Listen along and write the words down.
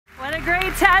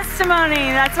testimony.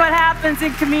 That's what happens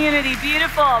in community.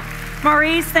 Beautiful.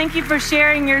 Maurice, thank you for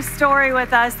sharing your story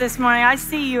with us this morning. I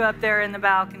see you up there in the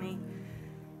balcony.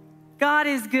 God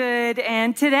is good,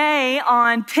 and today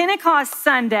on Pentecost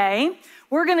Sunday,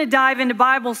 we're going to dive into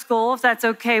Bible school, if that's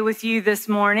okay with you this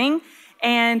morning,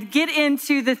 and get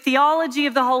into the theology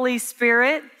of the Holy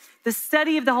Spirit, the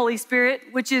study of the Holy Spirit,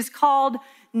 which is called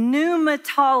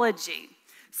Pneumatology.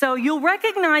 So you'll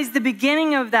recognize the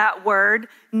beginning of that word,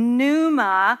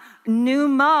 pneuma.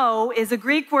 Pneumo is a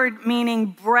Greek word meaning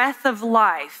breath of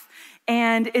life.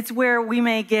 And it's where we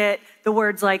may get the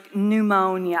words like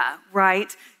pneumonia,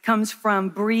 right? Comes from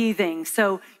breathing.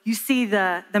 So you see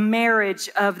the marriage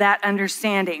of that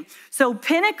understanding. So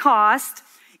Pentecost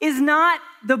is not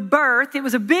the birth. It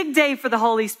was a big day for the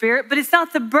Holy Spirit, but it's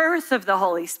not the birth of the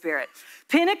Holy Spirit.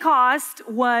 Pentecost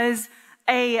was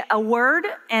a word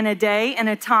and a day and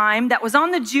a time that was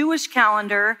on the Jewish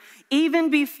calendar even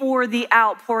before the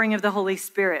outpouring of the Holy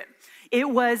Spirit. It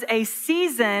was a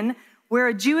season where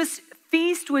a Jewish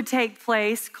feast would take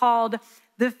place called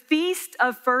the Feast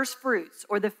of First Fruits,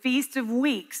 or the Feast of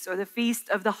Weeks, or the Feast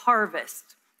of the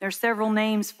Harvest. There are several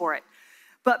names for it.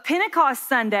 But Pentecost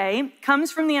Sunday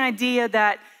comes from the idea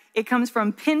that it comes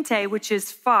from Pente, which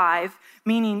is 5,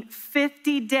 meaning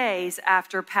 50 days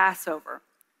after Passover.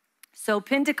 So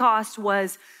Pentecost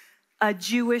was a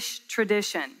Jewish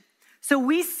tradition. So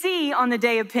we see on the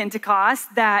day of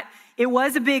Pentecost that it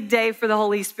was a big day for the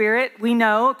Holy Spirit. We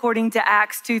know, according to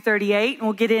Acts 2:38, and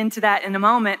we'll get into that in a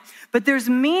moment. But there's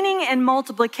meaning and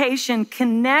multiplication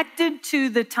connected to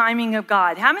the timing of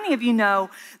God. How many of you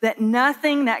know that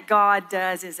nothing that God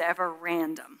does is ever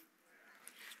random?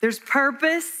 There's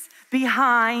purpose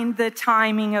behind the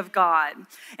timing of God.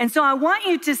 And so I want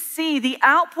you to see the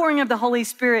outpouring of the Holy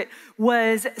Spirit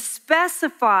was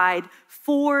specified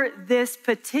for this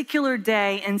particular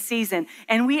day and season.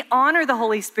 And we honor the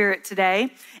Holy Spirit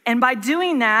today. And by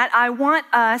doing that, I want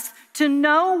us to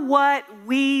know what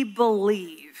we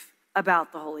believe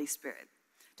about the Holy Spirit.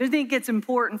 Do you think it's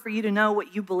important for you to know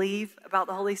what you believe about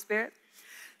the Holy Spirit?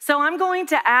 So I'm going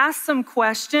to ask some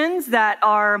questions that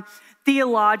are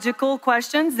theological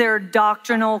questions. They're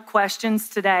doctrinal questions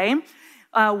today.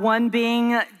 One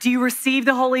being, do you receive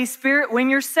the Holy Spirit when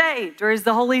you're saved? Or is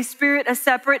the Holy Spirit a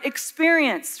separate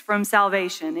experience from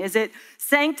salvation? Is it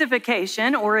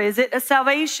sanctification or is it a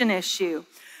salvation issue?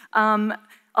 A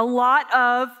lot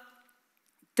of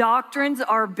doctrines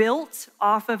are built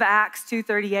off of Acts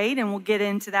 2:38, and we'll get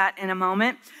into that in a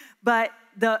moment. But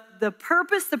the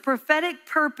purpose, the prophetic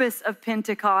purpose of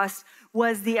Pentecost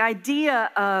was the idea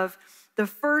of the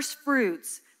first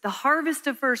fruits, the harvest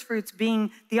of first fruits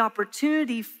being the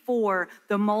opportunity for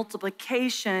the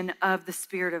multiplication of the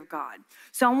Spirit of God.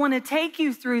 So I want to take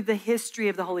you through the history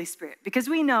of the Holy Spirit, because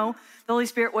we know the Holy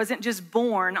Spirit wasn't just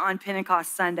born on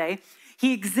Pentecost Sunday.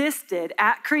 He existed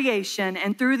at creation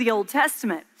and through the Old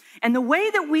Testament. And the way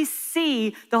that we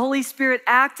see the Holy Spirit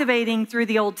activating through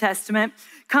the Old Testament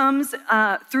comes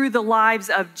through the lives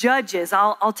of judges.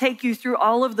 I'll take you through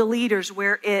all of the leaders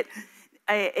where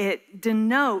it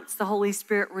denotes the Holy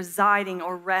Spirit residing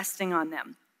or resting on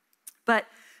them. But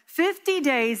 50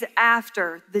 days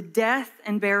after the death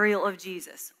and burial of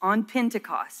Jesus on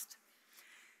Pentecost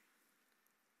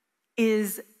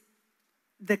is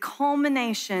the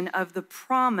culmination of the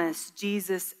promise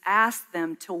Jesus asked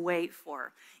them to wait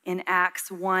for in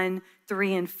Acts 1,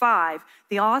 3, and 5.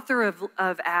 The author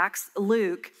of Acts,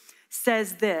 Luke,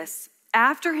 says this: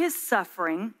 after his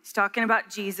suffering, he's talking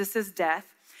about Jesus'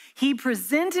 death, he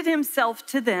presented himself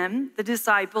to them, the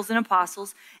disciples and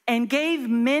apostles, and gave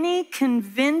many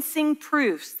convincing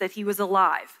proofs that he was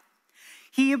alive.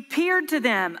 He appeared to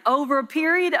them over a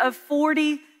period of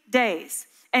 40 days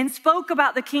and spoke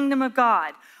about the kingdom of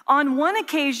God. On one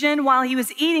occasion, while he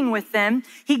was eating with them,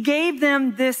 he gave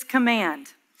them this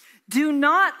command: do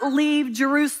not leave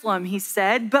Jerusalem, he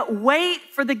said, but wait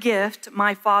for the gift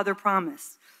my Father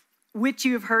promised, which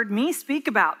you have heard me speak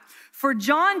about. For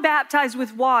John baptized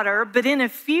with water, but in a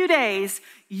few days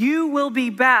you will be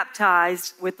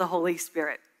baptized with the Holy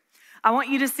Spirit. I want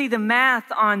you to see the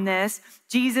math on this.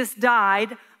 Jesus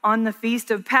died on the Feast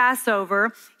of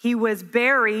Passover. He was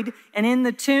buried and in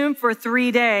the tomb for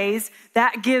 3 days.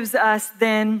 That gives us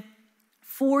then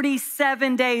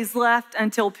 47 days left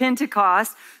until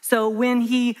Pentecost. So when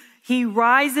he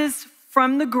rises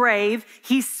from the grave,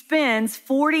 he spends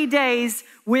 40 days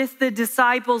with the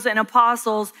disciples and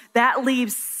apostles. That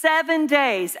leaves 7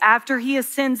 days after he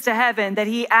ascends to heaven that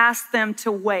he asks them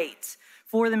to wait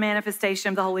for the manifestation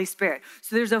of the Holy Spirit.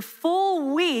 So there's a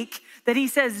full week that he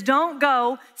says, don't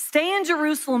go, stay in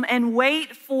Jerusalem and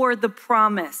wait for the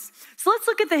promise. So let's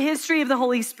look at the history of the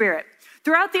Holy Spirit.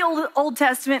 Throughout the Old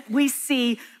Testament, we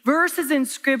see verses in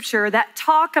Scripture that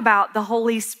talk about the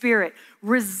Holy Spirit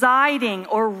residing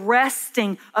or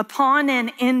resting upon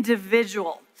an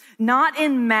individual, not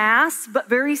in mass, but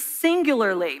very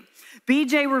singularly.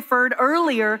 BJ referred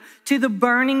earlier to the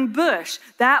burning bush.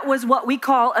 That was what we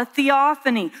call a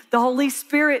theophany. The Holy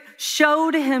Spirit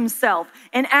showed himself.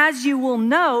 And as you will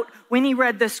note, when he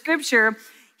read the Scripture,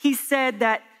 he said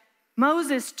that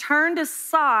Moses turned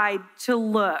aside to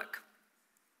look.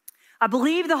 I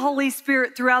believe the Holy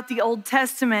Spirit throughout the Old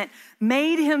Testament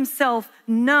made himself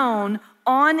known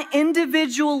on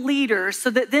individual leaders so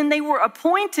that then they were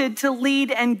appointed to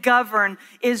lead and govern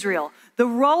Israel. The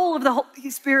role of the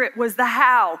Holy Spirit was the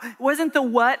how. It wasn't the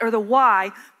what or the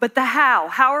why, but the how.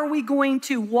 How are we going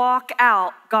to walk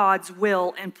out God's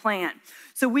will and plan?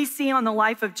 So we see on the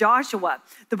life of Joshua,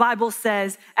 the Bible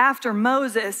says, after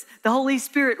Moses, the Holy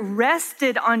Spirit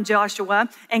rested on Joshua,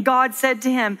 and God said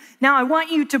to him, now I want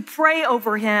you to pray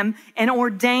over him and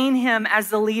ordain him as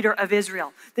the leader of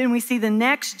Israel. Then we see the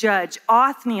next judge,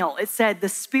 Othniel. It said the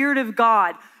Spirit of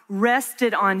God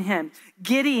rested on him.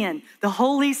 Gideon, the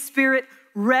Holy Spirit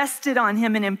rested on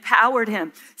him and empowered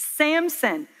him.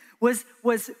 Samson was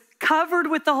covered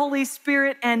with the Holy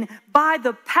Spirit, and by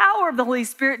the power of the Holy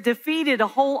Spirit defeated a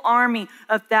whole army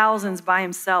of thousands by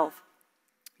himself.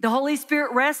 The Holy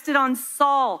Spirit rested on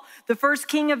Saul, the first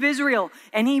king of Israel,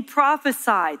 and he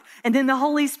prophesied. And then the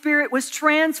Holy Spirit was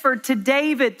transferred to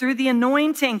David through the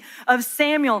anointing of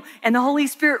Samuel, and the Holy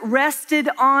Spirit rested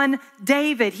on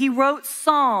David. He wrote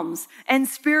psalms and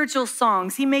spiritual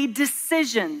songs. He made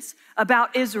decisions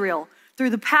about Israel through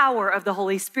the power of the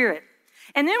Holy Spirit.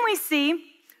 And then we see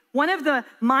one of the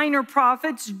minor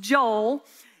prophets, Joel,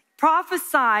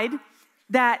 prophesied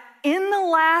that in the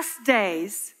last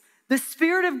days, the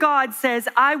Spirit of God says,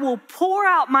 I will pour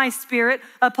out my Spirit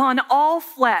upon all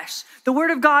flesh. The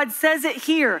Word of God says it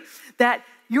here, that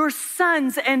your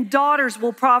sons and daughters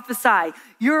will prophesy.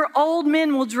 Your old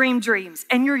men will dream dreams,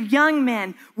 and your young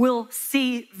men will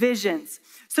see visions.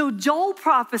 So Joel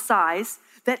prophesies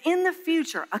that in the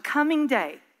future, a coming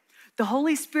day, the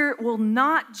Holy Spirit will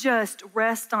not just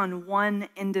rest on one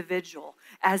individual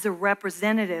as a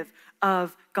representative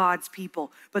of God's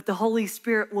people, but the Holy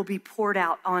Spirit will be poured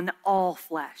out on all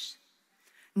flesh.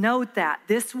 Note that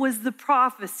this was the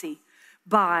prophecy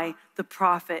by the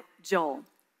prophet Joel.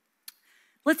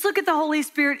 Let's look at the Holy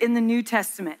Spirit in the New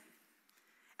Testament.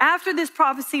 After this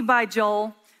prophecy by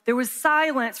Joel, there was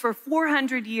silence for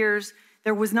 400 years.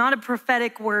 There was not a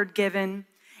prophetic word given.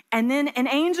 And then an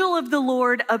angel of the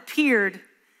Lord appeared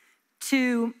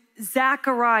to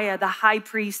Zechariah, the high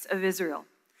priest of Israel.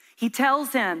 He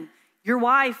tells him, your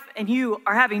wife and you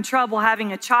are having trouble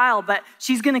having a child, but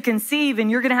she's going to conceive and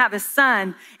you're going to have a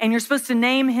son, and you're supposed to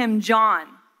name him John.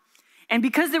 And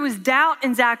because there was doubt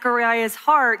in Zechariah's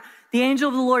heart, the angel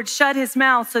of the Lord shut his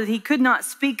mouth so that he could not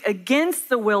speak against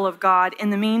the will of God in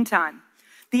the meantime.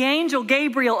 The angel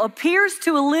Gabriel appears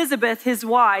to Elizabeth, his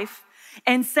wife,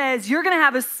 and says, you're going to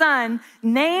have a son,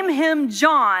 name him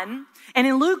John. And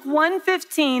in Luke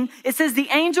 1:15, it says the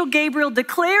angel Gabriel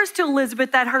declares to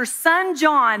Elizabeth that her son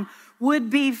John would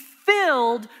be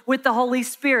filled with the Holy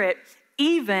Spirit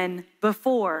even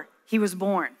before he was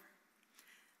born.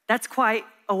 That's quite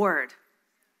a word.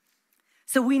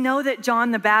 So we know that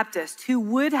John the Baptist, who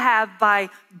would have by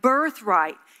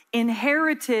birthright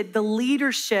inherited the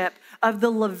leadership of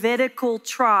the Levitical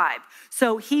tribe.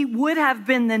 So he would have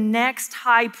been the next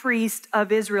high priest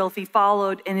of Israel if he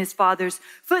followed in his father's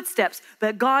footsteps.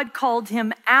 But God called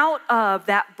him out of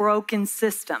that broken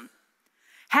system.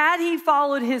 Had he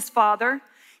followed his father,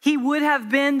 he would have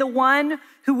been the one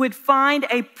who would find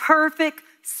a perfect,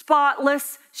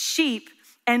 spotless sheep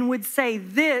and would say,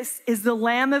 this is the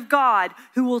Lamb of God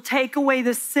who will take away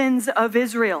the sins of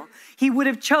Israel. He would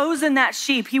have chosen that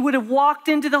sheep. He would have walked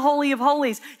into the Holy of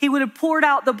Holies. He would have poured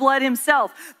out the blood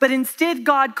himself. But instead,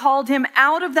 God called him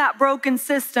out of that broken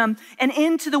system and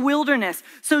into the wilderness.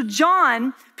 So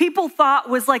John, people thought,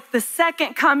 was like the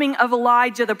second coming of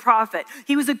Elijah the prophet.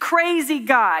 He was a crazy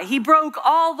guy. He broke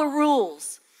all the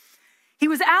rules. He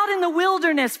was out in the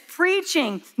wilderness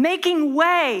preaching, making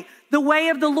way, the way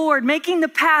of the Lord, making the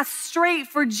path straight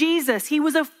for Jesus. He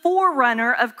was a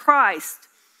forerunner of Christ.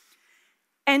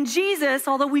 And Jesus,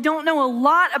 although we don't know a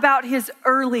lot about his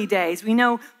early days, we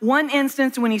know one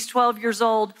instance when he's 12 years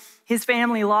old, his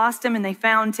family lost him and they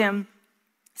found him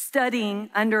studying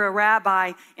under a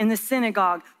rabbi in the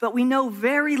synagogue. But we know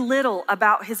very little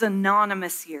about his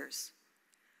anonymous years.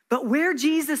 But where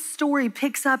Jesus' story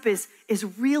picks up is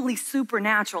really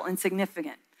supernatural and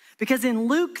significant. Because in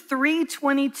Luke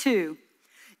 3:22,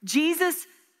 Jesus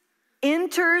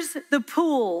enters the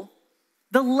pool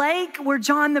the lake where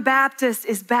John the Baptist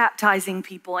is baptizing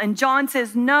people. And John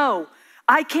says, no,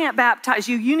 I can't baptize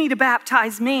you. You need to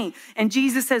baptize me. And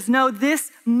Jesus says, no,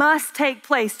 this must take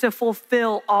place to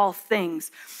fulfill all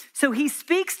things. So he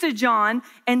speaks to John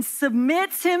and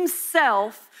submits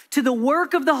himself to the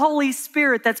work of the Holy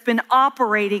Spirit that's been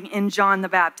operating in John the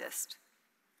Baptist.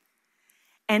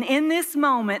 And in this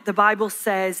moment, the Bible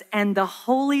says, and the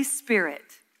Holy Spirit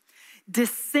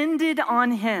descended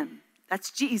on him,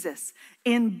 that's Jesus,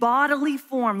 in bodily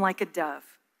form like a dove.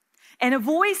 And a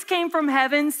voice came from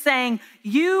heaven saying,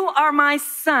 you are my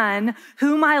son,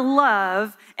 whom I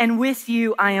love, and with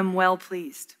you I am well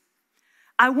pleased.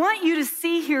 I want you to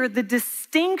see here the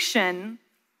distinction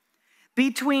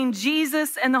between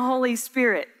Jesus and the Holy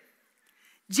Spirit.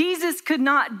 Jesus could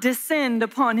not descend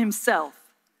upon himself.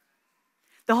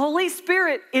 The Holy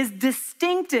Spirit is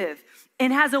distinctive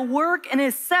and has a work and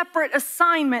a separate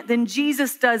assignment than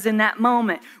Jesus does in that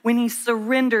moment when he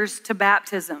surrenders to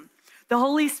baptism. The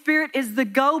Holy Spirit is the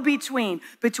go-between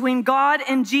between God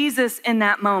and Jesus in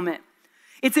that moment.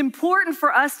 It's important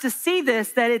for us to see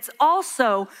this, that it's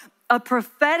also a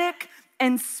prophetic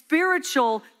and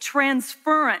spiritual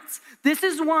transference. This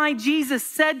is why Jesus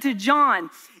said to John,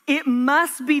 it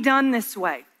must be done this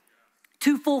way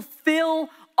to fulfill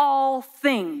all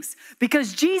things,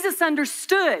 because Jesus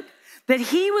understood that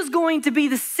he was going to be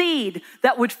the seed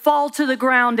that would fall to the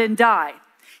ground and die.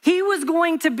 He was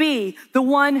going to be the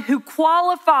one who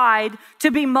qualified to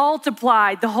be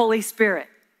multiplied, the Holy Spirit.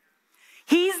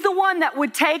 He's the one that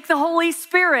would take the Holy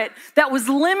Spirit that was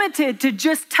limited to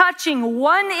just touching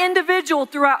one individual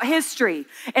throughout history.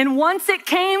 And once it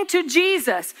came to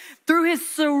Jesus, through his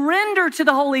surrender to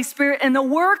the Holy Spirit and the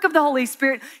work of the Holy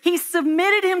Spirit, he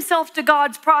submitted himself to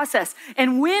God's process.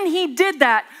 And when he did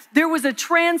that, there was a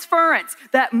transference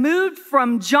that moved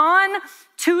from John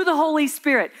to the Holy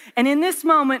Spirit. And in this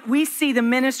moment, we see the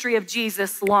ministry of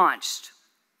Jesus launched.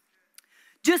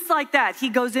 Just like that, he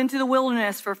goes into the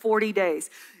wilderness for 40 days.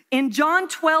 In John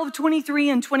 12, 23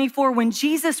 and 24, when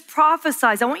Jesus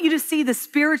prophesies, I want you to see the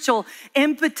spiritual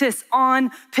impetus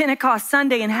on Pentecost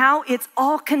Sunday and how it's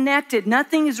all connected.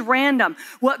 Nothing is random.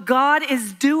 What God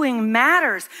is doing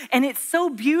matters. And it's so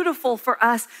beautiful for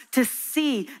us to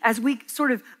see as we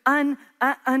sort of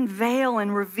unveil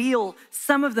and reveal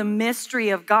some of the mystery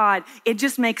of God. It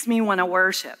just makes me want to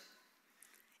worship.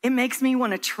 It makes me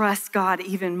want to trust God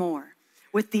even more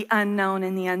with the unknown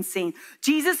and the unseen.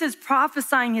 Jesus is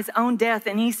prophesying his own death,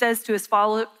 and he says to his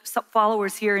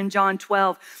followers here in John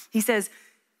 12, he says,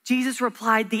 Jesus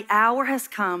replied, the hour has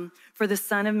come for the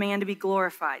Son of Man to be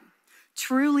glorified.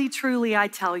 Truly, truly, I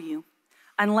tell you,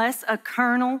 unless a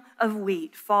kernel of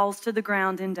wheat falls to the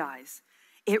ground and dies,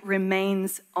 it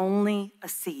remains only a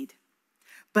seed.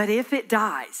 But if it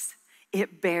dies,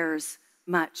 it bears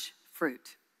much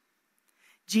fruit.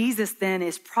 Jesus then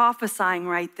is prophesying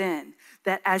right then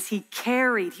that as he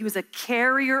was a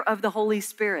carrier of the Holy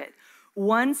Spirit.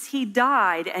 Once he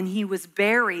died and he was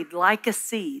buried like a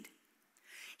seed,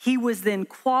 he was then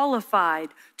qualified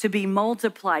to be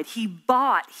multiplied. He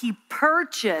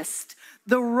purchased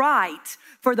the right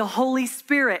for the Holy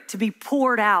Spirit to be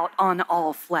poured out on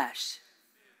all flesh.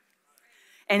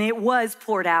 And it was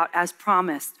poured out as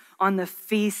promised on the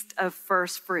Feast of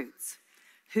First Fruits.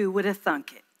 Who would have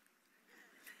thunk it?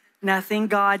 Nothing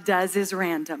God does is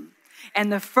random.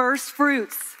 And the first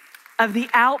fruits of the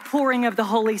outpouring of the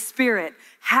Holy Spirit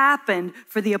happened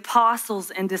for the apostles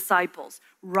and disciples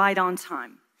right on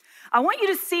time. I want you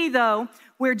to see, though,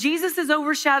 where Jesus is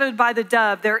overshadowed by the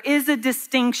dove, there is a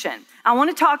distinction. I want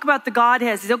to talk about the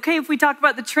Godhead. Is it okay if we talk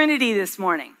about the Trinity this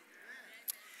morning?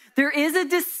 There is a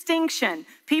distinction.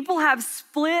 People have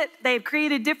split. They've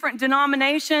created different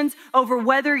denominations over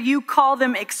whether you call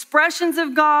them expressions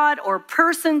of God or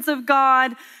persons of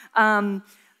God.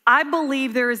 I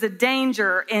believe there is a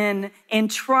danger in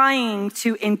trying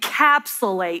to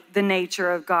encapsulate the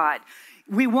nature of God.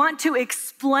 We want to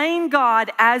explain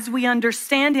God as we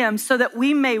understand him so that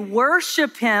we may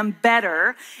worship him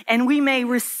better and we may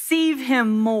receive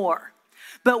him more.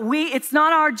 But it's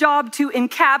not our job to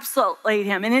encapsulate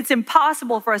him, and it's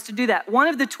impossible for us to do that. One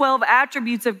of the 12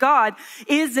 attributes of God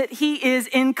is that he is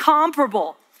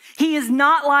incomparable. He is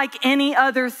not like any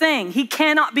other thing. He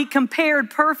cannot be compared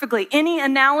perfectly. Any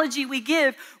analogy we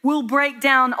give will break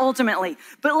down ultimately.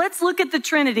 But let's look at the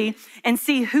Trinity and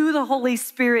see who the Holy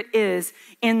Spirit is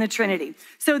in the Trinity.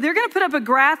 So they're going to put up a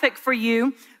graphic for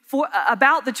you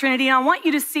about the Trinity, and I want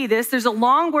you to see this. There's a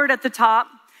long word at the top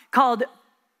called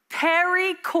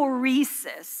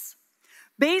perichoresis.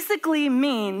 Basically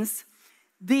means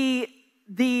the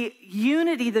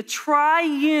unity, the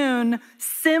triune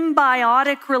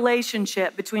symbiotic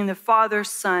relationship between the Father,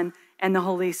 Son, and the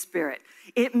Holy Spirit.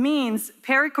 It means,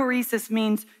 perichoresis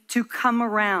means to come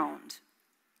around,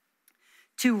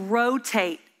 to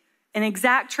rotate. An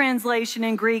exact translation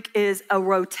in Greek is a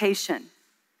rotation.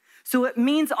 So it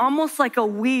means almost like a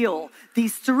wheel.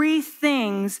 These three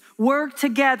things work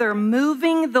together,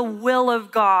 moving the will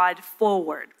of God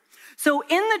forward. So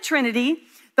in the Trinity,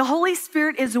 the Holy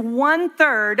Spirit is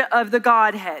 1/3 of the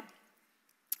Godhead,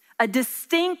 a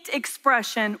distinct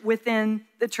expression within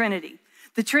the Trinity.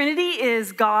 The Trinity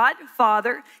is God,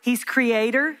 Father. He's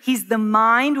creator. He's the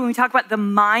mind. When we talk about the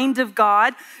mind of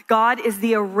God, God is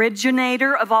the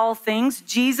originator of all things.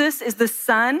 Jesus is the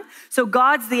Son. So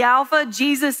God's the Alpha.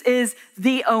 Jesus is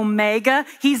the Omega.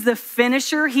 He's the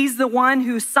finisher. He's the one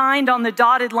who signed on the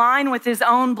dotted line with his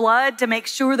own blood to make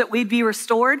sure that we'd be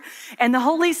restored. And the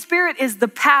Holy Spirit is the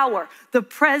power, the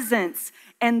presence,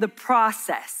 and the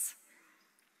process.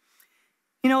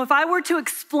 You know, if I were to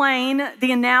explain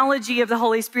the analogy of the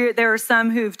Holy Spirit, there are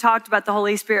some who've talked about the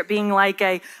Holy Spirit being like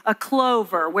a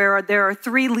clover where there are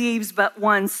 3 leaves but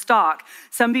 1 stalk.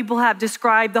 Some people have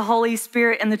described the Holy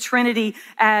Spirit and the Trinity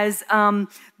as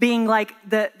being like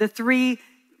the 3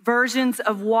 versions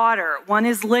of water. One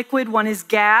is liquid, one is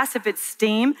gas if it's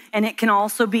steam, and it can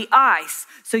also be ice.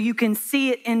 So you can see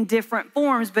it in different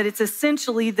forms, but it's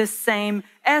essentially the same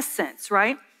essence,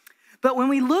 right? But when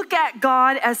we look at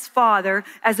God as Father,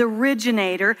 as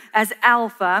originator, as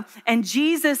Alpha, and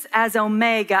Jesus as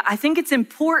Omega, I think it's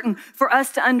important for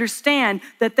us to understand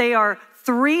that they are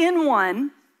 3 in 1.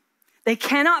 They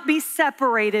cannot be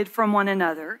separated from one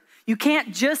another. You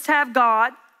can't just have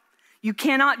God. You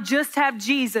cannot just have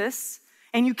Jesus.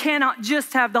 And you cannot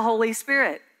just have the Holy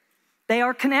Spirit. They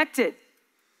are connected.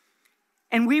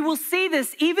 And we will see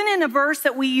this even in a verse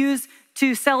that we use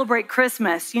to celebrate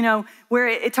Christmas, you know, where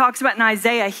it talks about in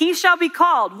Isaiah, he shall be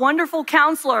called Wonderful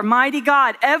Counselor, Mighty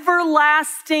God,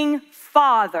 Everlasting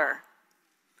Father.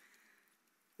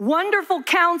 Wonderful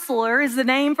Counselor is the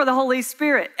name for the Holy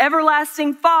Spirit.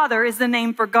 Everlasting Father is the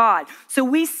name for God. So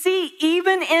we see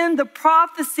even in the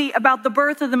prophecy about the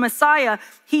birth of the Messiah,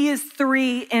 he is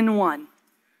 3 in 1.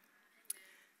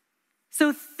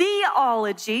 So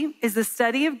theology is the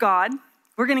study of God.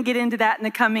 We're going to get into that in the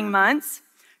coming months.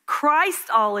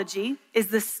 Christology is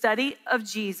the study of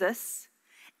Jesus,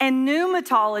 and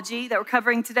pneumatology that we're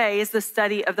covering today is the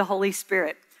study of the Holy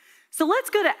Spirit. So let's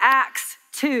go to Acts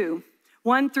 2,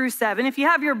 1-7. If you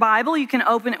have your Bible, you can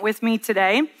open it with me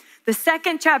today. The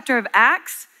 2nd chapter of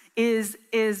Acts is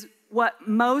what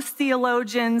most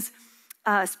theologians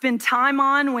spend time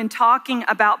on when talking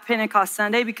about Pentecost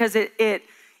Sunday because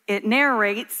it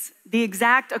narrates the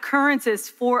exact occurrences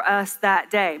for us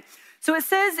that day. So it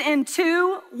says in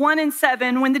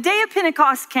 2:1-7, when the day of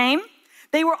Pentecost came,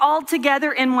 they were all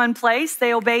together in one place.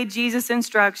 They obeyed Jesus'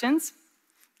 instructions.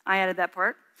 I added that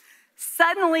part.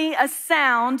 Suddenly a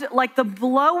sound like the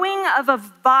blowing of a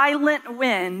violent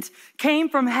wind came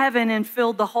from heaven and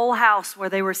filled the whole house where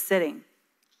they were sitting.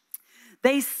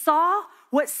 They saw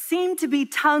what seemed to be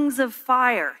tongues of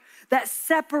fire that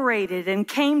separated and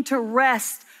came to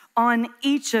rest on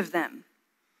each of them.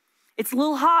 It's a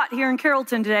little hot here in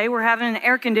Carrollton today. We're having an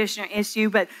air conditioner issue,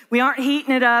 but we aren't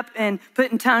heating it up and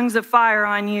putting tongues of fire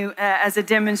on you as a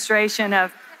demonstration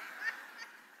of,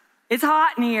 it's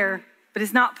hot in here, but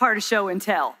it's not part of show and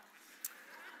tell.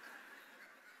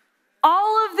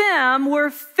 All of them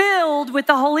were filled with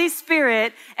the Holy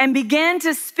Spirit and began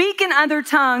to speak in other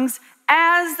tongues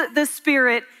as the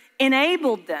Spirit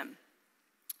enabled them.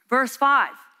 Verse 5.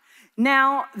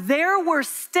 Now, there were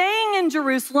staying in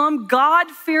Jerusalem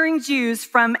God-fearing Jews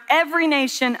from every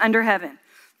nation under heaven.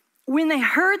 When they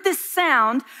heard this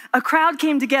sound, a crowd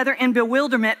came together in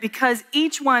bewilderment because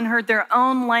each one heard their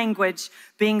own language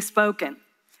being spoken.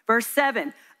 Verse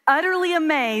 7, utterly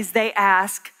amazed, they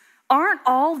ask, aren't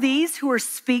all these who are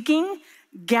speaking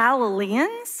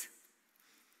Galileans?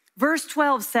 Verse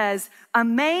 12 says,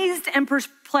 amazed and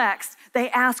perplexed, they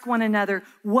ask one another,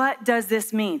 what does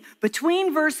this mean?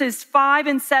 Between verses 5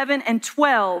 and 7 and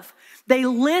 12, they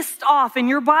list off, in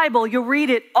your Bible, you'll read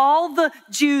it, all the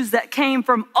Jews that came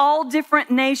from all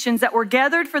different nations that were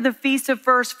gathered for the Feast of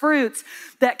First Fruits,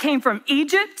 that came from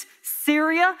Egypt,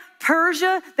 Syria,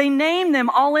 Persia, they named them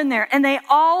all in there. And they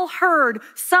all heard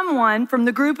someone from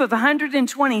the group of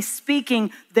 120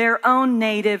 speaking their own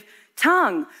native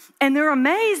tongue. And they're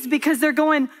amazed because they're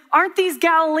going, aren't these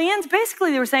Galileans?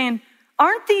 Basically, they were saying,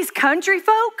 aren't these country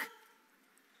folk?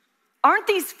 Aren't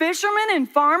these fishermen and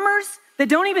farmers that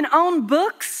don't even own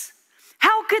books?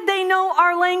 How could they know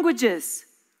our languages?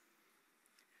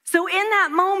 So in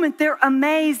that moment, they're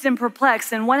amazed and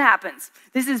perplexed. And what happens?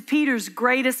 This is Peter's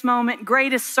greatest moment,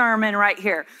 greatest sermon right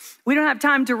here. We don't have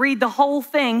time to read the whole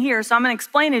thing here, so I'm going to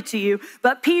explain it to you.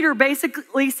 But Peter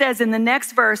basically says in the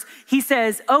next verse, he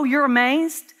says, oh, you're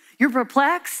amazed? You're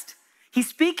perplexed? He's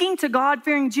speaking to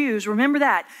God-fearing Jews. Remember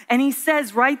that. And he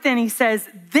says right then, he says,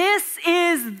 this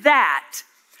is that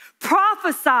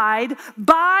prophesied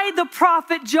by the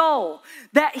prophet Joel,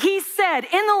 that he said,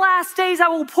 in the last days, I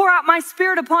will pour out my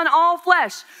spirit upon all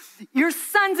flesh. Your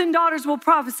sons and daughters will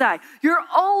prophesy. Your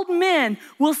old men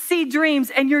will see dreams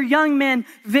and your young men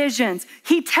visions.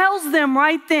 He tells them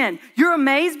right then, you're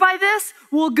amazed by this?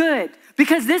 Well, good,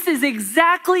 because this is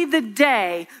exactly the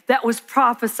day that was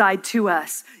prophesied to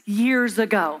us years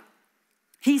ago.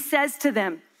 He says to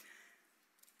them,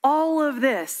 all of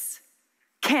this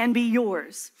can be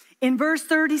yours. In verse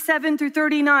 37 through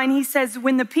 39, he says,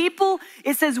 when the people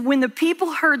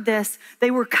heard this,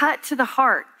 they were cut to the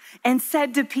heart and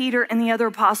said to Peter and the other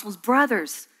apostles,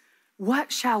 brothers,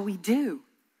 what shall we do?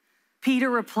 Peter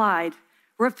replied,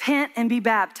 repent and be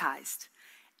baptized,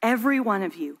 every one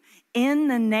of you, in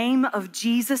the name of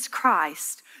Jesus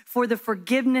Christ for the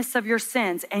forgiveness of your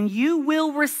sins, and you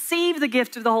will receive the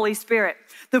gift of the Holy Spirit.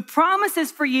 The promise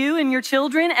is for you and your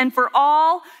children and for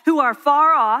all who are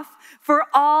far off, for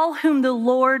all whom the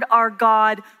Lord our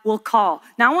God will call.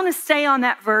 Now I want to stay on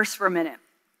that verse for a minute.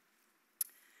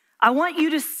 I want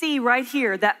you to see right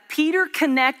here that Peter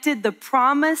connected the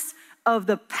promise of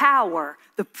the power,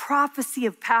 the prophecy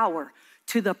of power,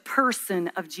 to the person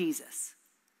of Jesus.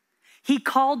 He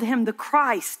called him the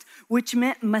Christ, which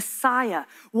meant Messiah.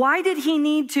 Why did he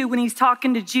need to, when he's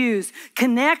talking to Jews,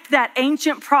 connect that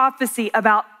ancient prophecy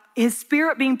about his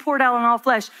spirit being poured out on all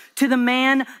flesh to the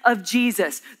man of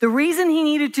Jesus? The reason he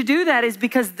needed to do that is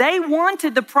because they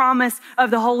wanted the promise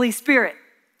of the Holy Spirit.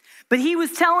 But he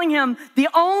was telling him, the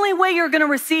only way you're going to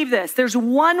receive this, there's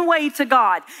one way to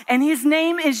God, and his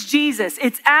name is Jesus.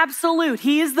 It's absolute.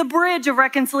 He is the bridge of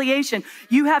reconciliation.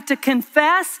 You have to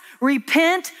confess,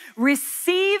 repent,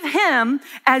 receive him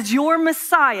as your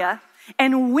Messiah,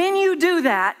 and when you do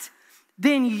that,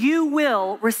 then you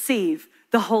will receive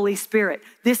the Holy Spirit.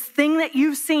 This thing that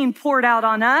you've seen poured out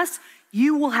on us,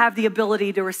 you will have the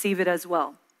ability to receive it as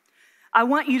well. I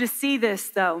want you to see this,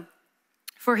 though.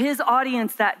 For his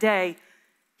audience that day,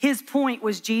 his point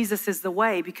was Jesus is the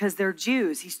way because they're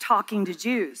Jews. He's talking to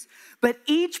Jews. But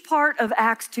each part of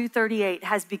Acts 2:38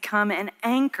 has become an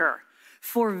anchor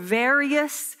for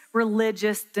various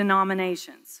religious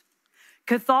denominations.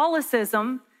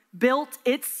 Catholicism built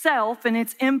itself and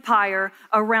its empire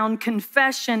around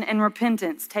confession and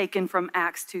repentance taken from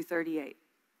Acts 2:38.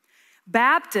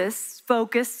 Baptists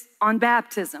focus on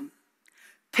baptism.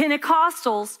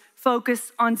 Pentecostals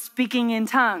focus on speaking in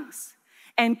tongues.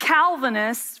 And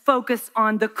Calvinists focus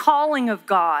on the calling of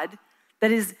God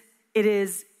that it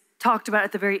is talked about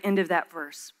at the very end of that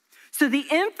verse. So the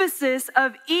emphasis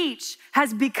of each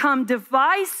has become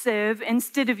divisive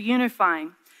instead of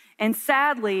unifying. And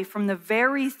sadly, from the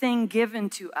very thing given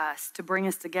to us to bring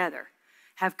us together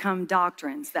have come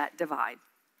doctrines that divide.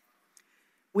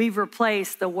 We've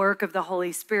replaced the work of the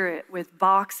Holy Spirit with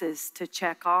boxes to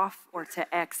check off or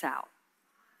to X out.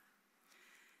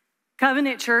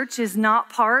 Covenant Church is not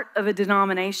part of a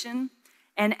denomination,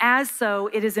 and as so,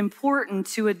 it is important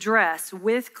to address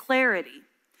with clarity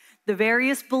the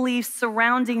various beliefs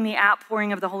surrounding the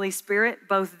outpouring of the Holy Spirit,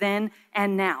 both then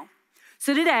and now.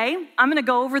 So today, I'm going to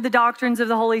go over the doctrines of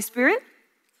the Holy Spirit,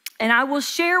 and I will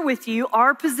share with you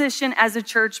our position as a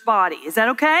church body. Is that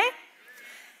okay?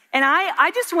 And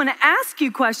I just want to ask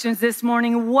you questions this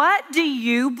morning. What do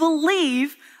you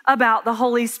believe about the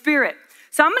Holy Spirit?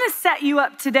 So I'm going to set you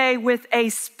up today with a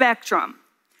spectrum.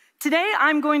 Today,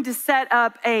 I'm going to set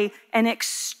up an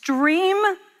extreme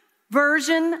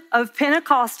version of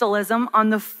Pentecostalism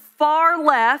on the far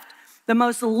left, the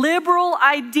most liberal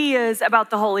ideas about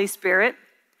the Holy Spirit.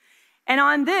 And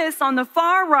on the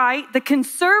far right, the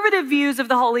conservative views of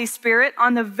the Holy Spirit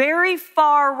on the very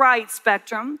far right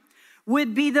spectrum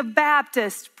would be the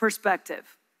Baptist perspective,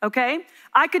 okay?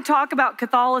 I could talk about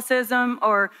Catholicism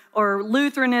or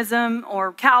Lutheranism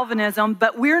or Calvinism,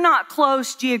 but we're not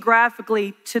close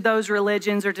geographically to those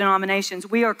religions or denominations.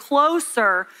 We are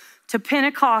closer to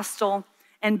Pentecostal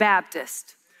and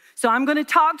Baptist. So I'm going to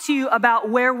talk to you about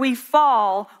where we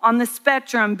fall on the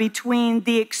spectrum between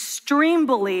the extreme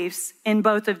beliefs in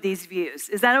both of these views.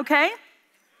 Is that okay?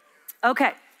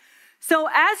 Okay. So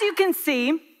as you can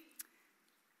see,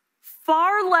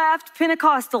 far left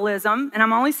Pentecostalism, and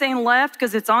I'm only saying left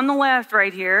because it's on the left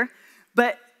right here,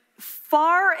 but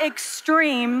far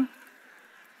extreme,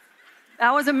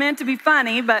 that wasn't meant to be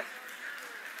funny, but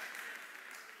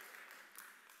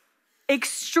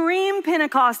extreme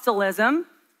Pentecostalism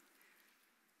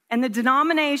and the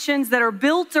denominations that are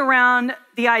built around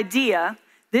the idea,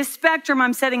 this spectrum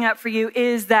I'm setting up for you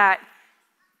is that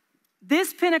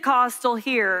this Pentecostal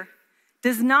here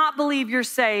does not believe you're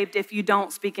saved if you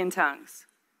don't speak in tongues.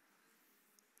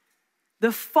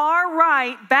 The far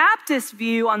right Baptist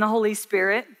view on the Holy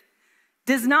Spirit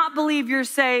does not believe you're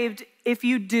saved if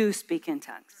you do speak in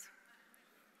tongues.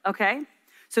 Okay?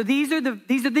 So these are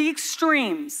the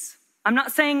extremes. I'm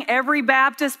not saying every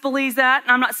Baptist believes that,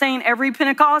 and I'm not saying every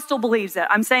Pentecostal believes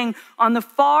that. I'm saying on the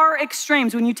far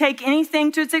extremes, when you take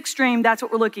anything to its extreme, that's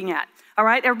what we're looking at. All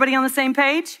right, everybody on the same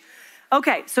page?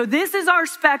 Okay, so this is our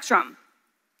spectrum.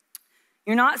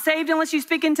 You're not saved unless you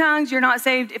speak in tongues. You're not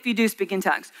saved if you do speak in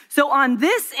tongues. So on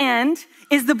this end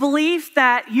is the belief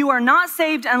that you are not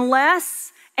saved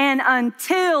unless and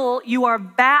until you are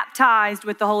baptized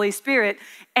with the Holy Spirit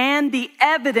and the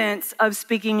evidence of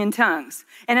speaking in tongues.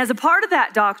 And as a part of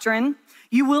that doctrine,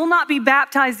 you will not be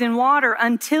baptized in water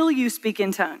until you speak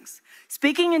in tongues.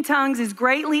 Speaking in tongues is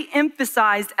greatly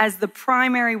emphasized as the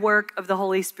primary work of the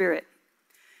Holy Spirit.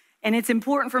 And it's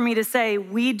important for me to say,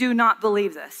 we do not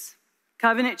believe this.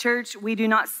 Covenant Church, we do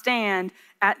not stand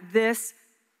at this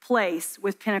place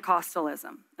with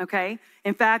Pentecostalism, okay?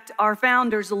 In fact, our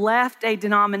founders left a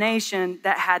denomination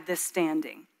that had this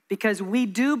standing because we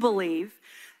do believe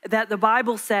that the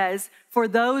Bible says, for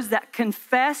those that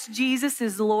confess Jesus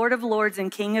is Lord of Lords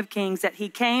and King of Kings, that he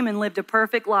came and lived a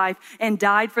perfect life and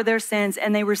died for their sins,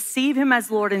 and they receive him as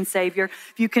Lord and Savior.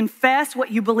 If you confess what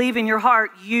you believe in your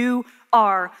heart, you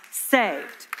are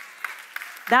saved.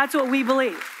 That's what we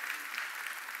believe.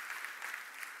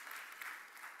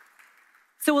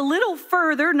 So a little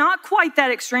further, not quite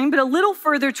that extreme, but a little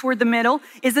further toward the middle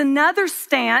is another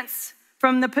stance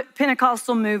from the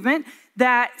Pentecostal movement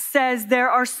that says there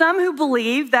are some who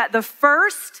believe that the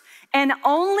first and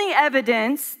only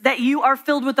evidence that you are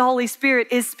filled with the Holy Spirit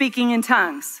is speaking in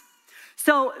tongues.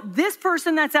 So this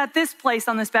person that's at this place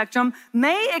on the spectrum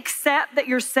may accept that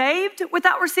you're saved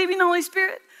without receiving the Holy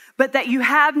Spirit, but that you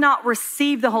have not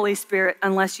received the Holy Spirit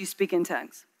unless you speak in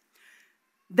tongues.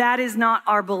 That is not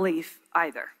our belief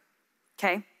either,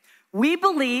 okay? We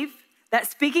believe that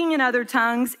speaking in other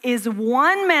tongues is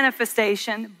one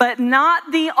manifestation, but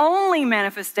not the only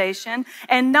manifestation,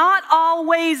 and not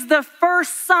always the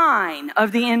first sign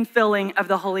of the infilling of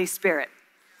the Holy Spirit.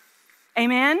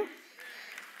 Amen?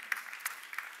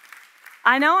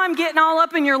 I know I'm getting all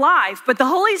up in your life, but the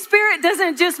Holy Spirit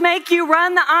doesn't just make you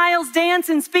run the aisles, dance,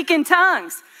 and speak in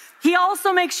tongues. He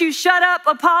also makes you shut up,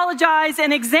 apologize,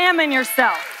 and examine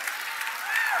yourself.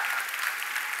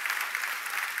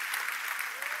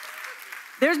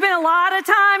 There's been a lot of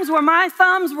times where my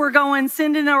thumbs were going,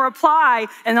 sending a reply,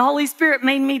 and the Holy Spirit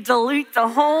made me delete the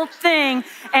whole thing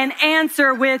and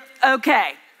answer with,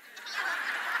 okay.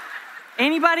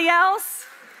 Anybody else?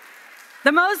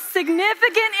 The most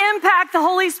significant impact the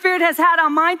Holy Spirit has had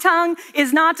on my tongue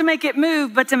is not to make it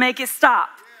move, but to make it stop.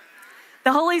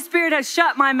 The Holy Spirit has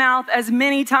shut my mouth as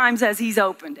many times as he's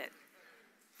opened it.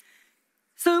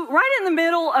 So right in the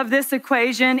middle of this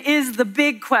equation is the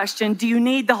big question, do you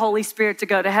need the Holy Spirit to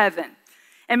go to heaven?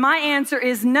 And my answer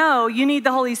is no, you need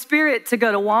the Holy Spirit to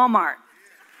go to Walmart.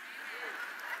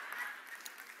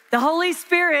 The Holy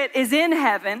Spirit is in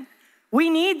heaven. We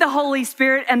need the Holy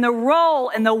Spirit and the role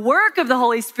and the work of the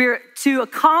Holy Spirit to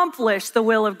accomplish the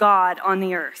will of God on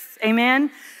the earth.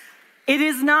 Amen? It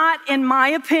is not, in my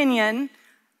opinion,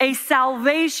 a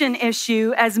salvation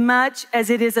issue as much as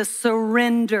it is a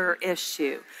surrender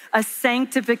issue, a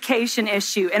sanctification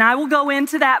issue. And I will go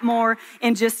into that more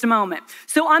in just a moment.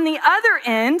 So on the other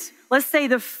end, let's say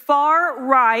the far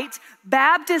right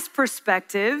Baptist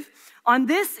perspective, on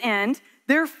this end,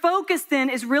 their focus then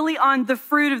is really on the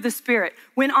fruit of the Spirit.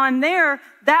 When on there,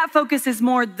 that focus is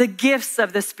more the gifts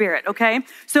of the Spirit, okay?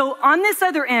 So on this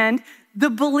other end, the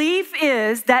belief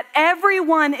is that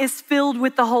everyone is filled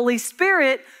with the Holy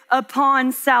Spirit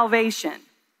upon salvation.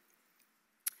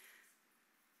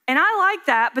 And I like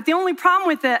that, but the only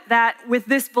problem with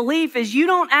this belief is you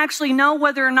don't actually know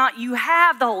whether or not you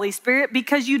have the Holy Spirit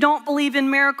because you don't believe in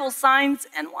miracles, signs,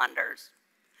 and wonders,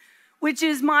 which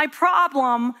is my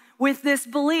problem with this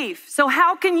belief. So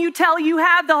how can you tell you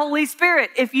have the Holy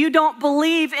Spirit if you don't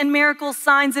believe in miracles,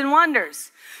 signs, and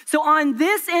wonders? So on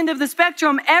this end of the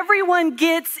spectrum, everyone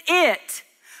gets it,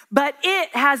 but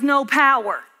it has no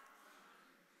power.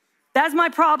 That's my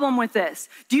problem with this.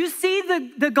 Do you see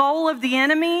the goal of the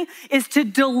enemy is to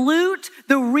dilute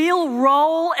the real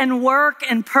role and work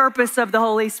and purpose of the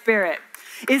Holy Spirit?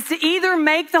 Is to either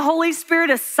make the Holy Spirit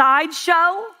a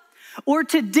sideshow or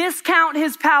to discount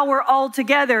his power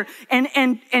altogether and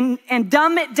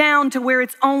dumb it down to where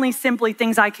it's only simply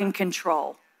things I can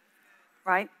control,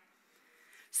 right?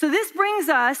 So this brings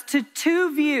us to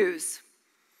two views.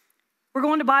 We're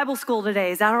going to Bible school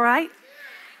today, is that all right?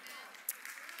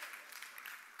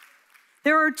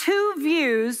 There are two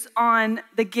views on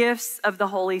the gifts of the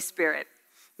Holy Spirit,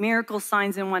 miracles,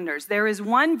 signs, and wonders. There is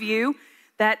one view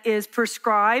that is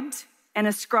prescribed and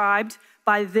ascribed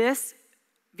by this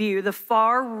view, the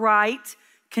far right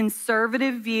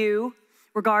conservative view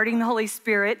regarding the Holy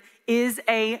Spirit is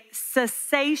a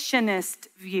cessationist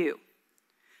view.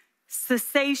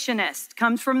 Cessationist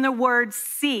comes from the word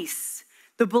cease.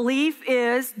 The belief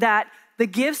is that the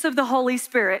gifts of the Holy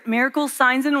Spirit, miracles,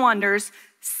 signs, and wonders,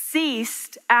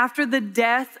 ceased after the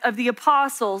death of the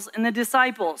apostles and the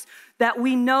disciples, that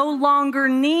we no longer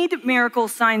need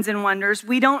miracles, signs, and wonders.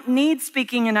 We don't need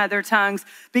speaking in other tongues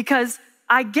because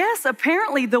I guess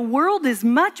apparently the world is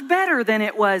much better than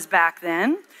it was back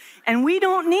then, and we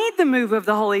don't need the move of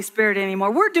the Holy Spirit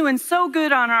anymore. We're doing so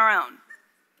good on our own.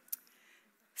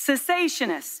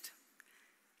 Cessationist.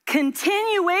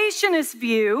 Continuationist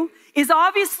view is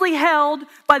obviously held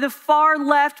by the far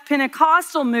left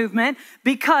Pentecostal movement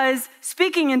because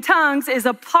speaking in tongues is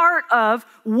a part of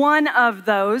one of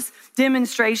those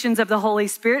demonstrations of the Holy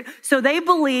Spirit. So they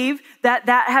believe that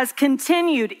that has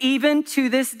continued even to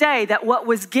this day, that what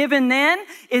was given then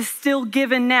is still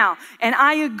given now. And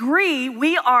I agree,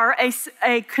 we are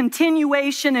a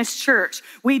continuationist church.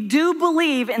 We do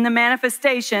believe in the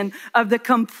manifestation of the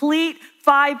complete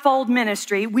fivefold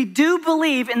ministry. We do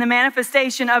believe in the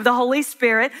manifestation of the Holy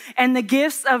Spirit and the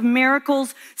gifts of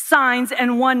miracles, signs,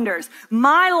 and wonders.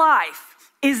 My life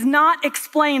is not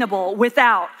explainable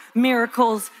without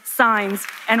miracles, signs,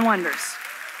 and wonders.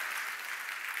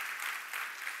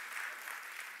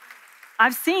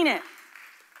 I've seen it.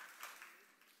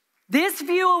 This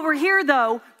view over here,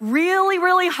 though,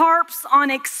 really harps on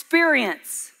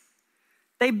experience.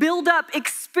 They build up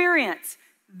experience.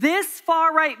 This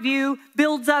far right view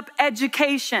builds up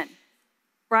education,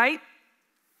 right?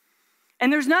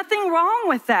 And there's nothing wrong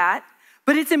with that,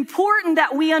 but it's important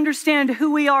that we understand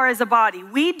who we are as a body.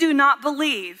 We do not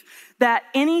believe that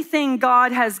anything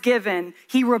God has given,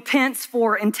 he repents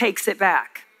for and takes it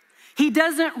back. He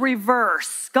doesn't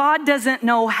reverse. God doesn't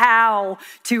know how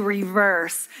to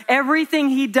reverse. Everything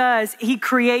he does, he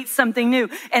creates something new.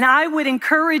 And I would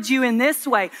encourage you in this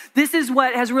way. This is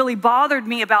what has really bothered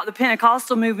me about the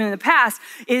Pentecostal movement in the past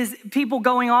is people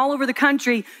going all over the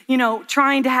country,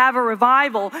 trying to have a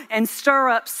revival and stir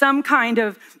up some kind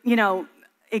of,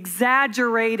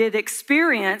 exaggerated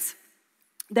experience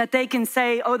that they can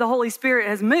say, oh, the Holy Spirit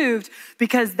has moved,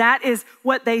 because that is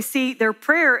what they see. Their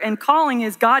prayer and calling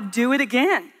is, God, do it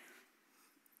again.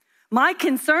 My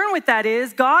concern with that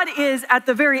is God is at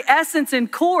the very essence and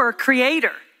core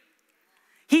creator.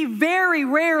 He very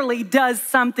rarely does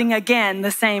something again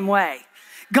the same way.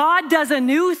 God does a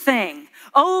new thing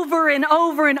over and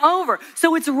over and over.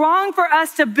 So it's wrong for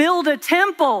us to build a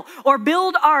temple or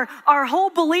build our whole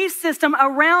belief system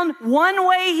around one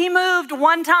way he moved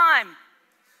one time.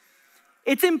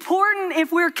 It's important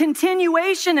if we're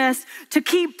continuationists to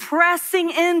keep pressing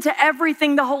into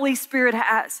everything the Holy Spirit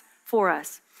has for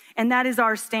us. And that is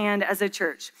our stand as a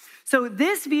church. So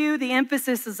this view, the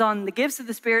emphasis is on the gifts of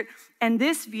the Spirit. And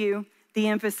this view, the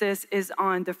emphasis is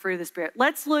on the fruit of the Spirit.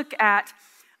 Let's look at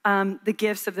the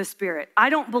gifts of the Spirit.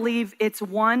 I don't believe it's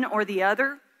one or the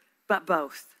other, but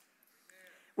both.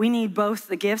 We need both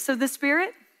the gifts of the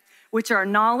Spirit, which are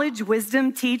knowledge,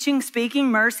 wisdom, teaching,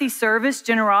 speaking, mercy, service,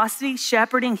 generosity,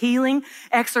 shepherding, healing,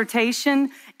 exhortation,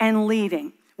 and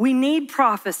leading. We need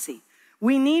prophecy.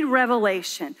 We need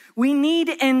revelation. We need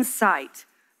insight,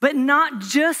 but not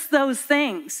just those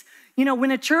things. When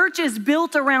a church is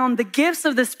built around the gifts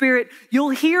of the Spirit, you'll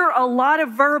hear a lot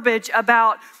of verbiage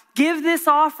about give this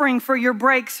offering for your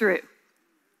breakthrough.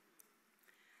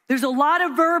 There's a lot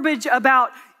of verbiage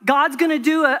about God's going to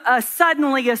do a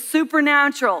suddenly, a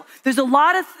supernatural. There's a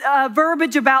lot of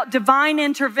verbiage about divine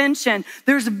intervention.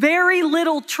 There's very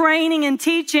little training and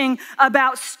teaching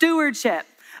about stewardship,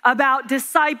 about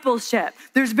discipleship.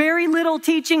 There's very little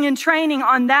teaching and training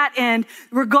on that end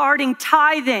regarding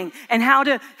tithing and how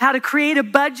to create a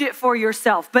budget for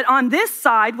yourself. But on this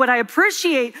side, what I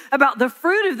appreciate about the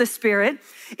fruit of the Spirit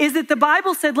is that the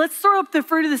Bible said, let's throw up the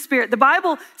fruit of the Spirit. The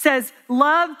Bible says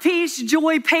love, peace,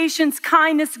 joy, patience,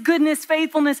 kindness, goodness,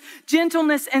 faithfulness,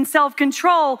 gentleness, and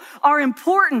self-control are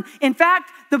important. In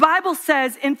fact, the Bible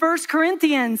says in 1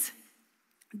 Corinthians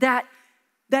that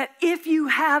that if you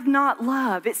have not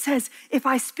love, it says, if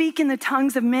I speak in the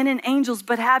tongues of men and angels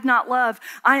but have not love,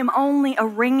 I am only a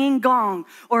ringing gong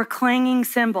or a clanging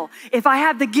cymbal. If I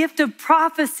have the gift of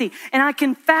prophecy and I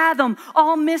can fathom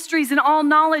all mysteries and all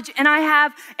knowledge, and I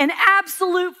have an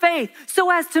absolute faith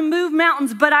so as to move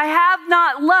mountains, but I have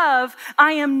not love,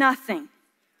 I am nothing.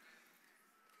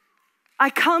 I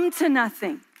come to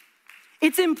nothing.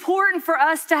 It's important for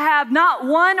us to have not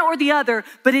one or the other,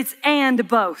 but it's and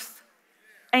both.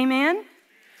 Amen?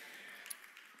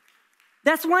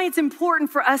 That's why it's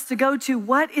important for us to go to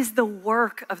what is the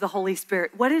work of the Holy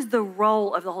Spirit? What is the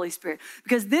role of the Holy Spirit?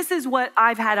 Because this is what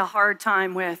I've had a hard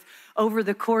time with over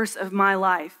the course of my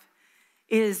life,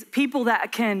 is people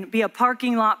that can be a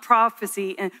parking lot prophet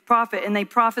and they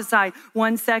prophesy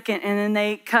 1 second and then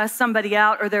they cuss somebody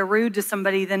out or they're rude to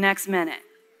somebody the next minute.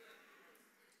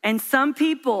 And some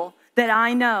people that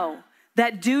I know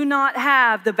that do not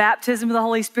have the baptism of the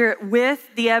Holy Spirit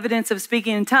with the evidence of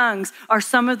speaking in tongues are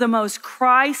some of the most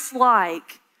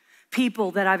Christ-like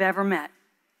people that I've ever met.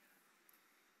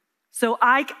 So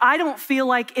I don't feel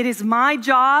like it is my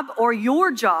job or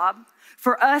your job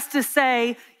for us to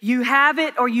say you have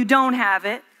it or you don't have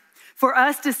it, for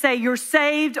us to say you're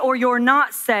saved or you're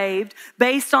not saved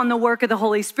based on the work of the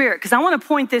Holy Spirit. Because I want to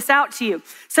point this out to you.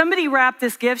 Somebody wrapped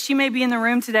this gift. She may be in the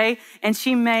room today and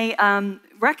she may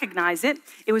recognize it.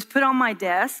 It was put on my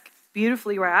desk,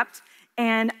 beautifully wrapped,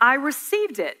 and I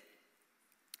received it.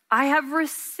 I have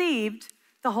received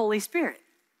the Holy Spirit,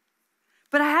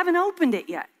 but I haven't opened it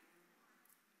yet.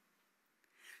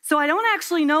 So I don't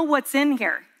actually know what's in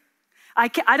here.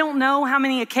 I don't know how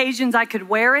many occasions I could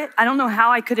wear it. I don't know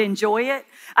how I could enjoy it.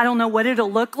 I don't know what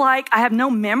it'll look like. I have no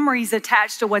memories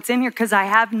attached to what's in here because I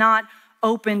have not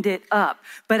opened it up,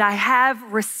 but I have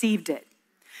received it.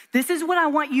 This is what I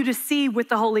want you to see with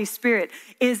the Holy Spirit,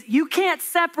 is you can't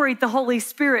separate the Holy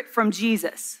Spirit from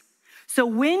Jesus. So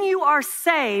when you are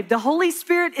saved, the Holy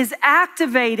Spirit is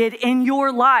activated in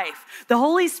your life. The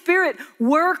Holy Spirit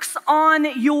works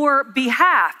on your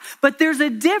behalf. But there's a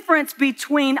difference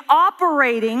between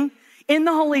operating in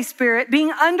the Holy Spirit,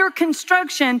 being under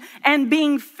construction, and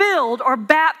being filled or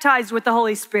baptized with the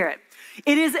Holy Spirit.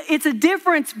 It's a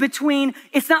difference between,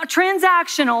 it's not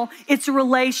transactional, it's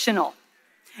relational.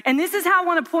 And this is how I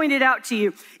want to point it out to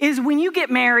you, is when you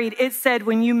get married, it said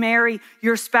when you marry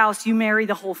your spouse, you marry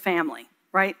the whole family,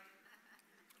 right?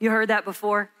 You heard that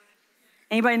before?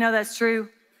 Anybody know that's true?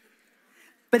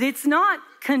 But it's not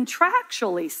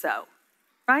contractually so,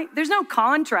 right? There's no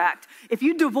contract. If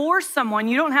you divorce someone,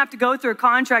 you don't have to go through a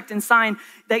contract and sign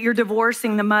that you're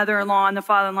divorcing the mother-in-law and the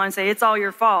father-in-law and say, it's all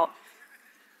your fault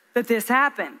that this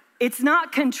happened. It's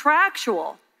not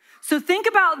contractual. So think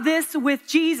about this with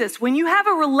Jesus. When you have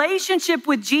a relationship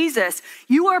with Jesus,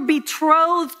 you are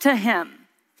betrothed to him.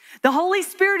 The Holy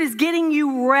Spirit is getting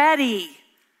you ready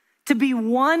to be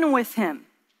one with him.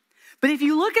 But if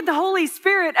you look at the Holy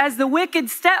Spirit as the wicked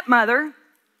stepmother,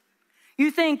 you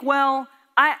think, well,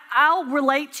 I'll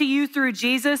relate to you through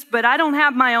Jesus, but I don't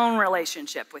have my own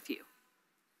relationship with you.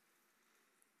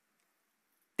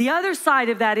 The other side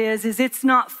of that is it's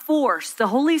not forced. The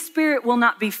Holy Spirit will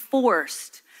not be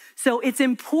forced. So it's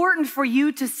important for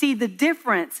you to see the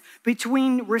difference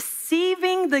between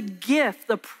receiving the gift,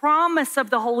 the promise of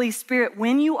the Holy Spirit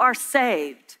when you are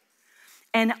saved,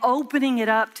 and opening it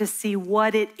up to see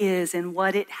what it is and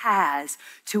what it has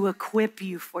to equip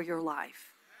you for your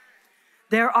life.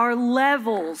 There are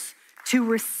levels to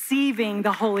receiving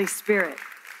the Holy Spirit.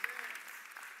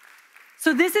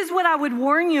 So this is what I would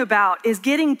warn you about, is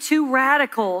getting too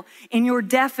radical in your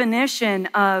definition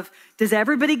of, does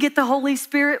everybody get the Holy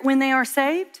Spirit when they are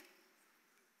saved?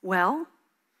 Well,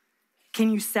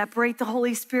 can you separate the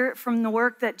Holy Spirit from the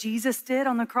work that Jesus did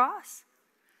on the cross?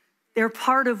 They're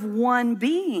part of one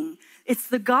being. It's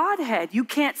the Godhead. You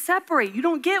can't separate. You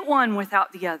don't get one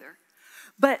without the other.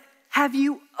 But have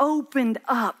you opened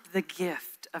up the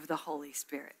gift of the Holy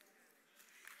Spirit?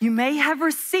 You may have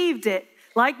received it.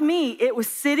 Like me, it was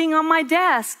sitting on my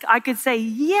desk. I could say,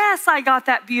 yes, I got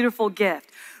that beautiful gift,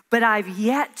 but I've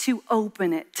yet to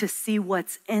open it to see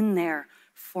what's in there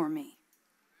for me.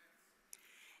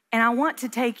 And I want to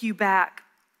take you back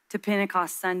to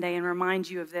Pentecost Sunday and remind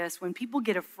you of this. When people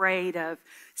get afraid of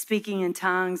speaking in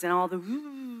tongues and all the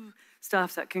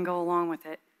stuff that can go along with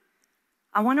it,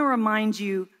 I want to remind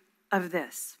you of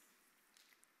this.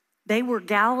 They were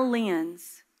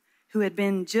Galileans who had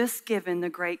been just given the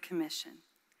Great Commission.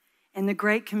 And the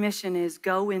Great Commission is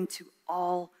go into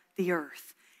all the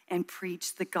earth and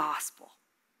preach the gospel.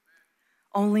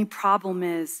 Only problem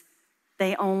is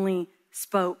they only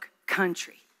spoke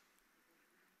country.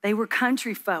 They were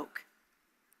country folk.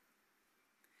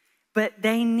 but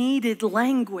they needed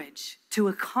language to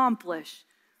accomplish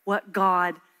what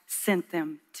God sent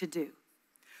them to do.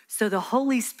 So the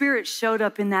Holy Spirit showed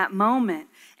up in that moment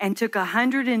and took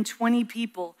 120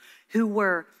 people who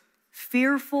were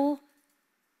fearful,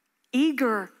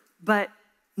 eager, but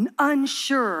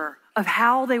unsure of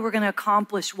how they were going to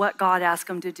accomplish what God asked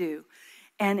them to do.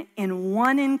 And in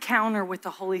one encounter with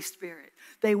the Holy Spirit,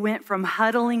 they went from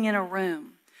huddling in a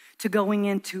room to going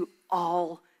into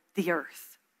all the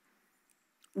earth.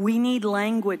 We need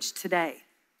language today.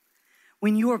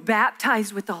 When you are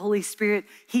baptized with the Holy Spirit,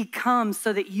 he comes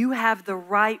so that you have the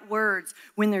right words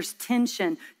when there's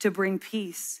tension to bring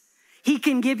peace. He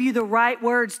can give you the right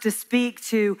words to speak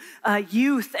to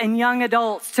youth and young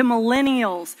adults, to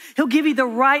millennials. He'll give you the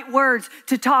right words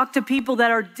to talk to people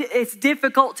that it's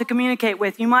difficult to communicate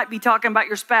with. You might be talking about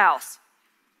your spouse.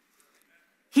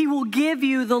 He will give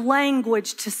you the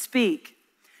language to speak.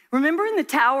 Remember in the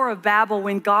Tower of Babel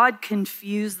when God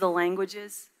confused the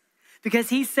languages? Because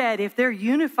he said, if they're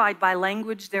unified by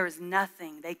language, there is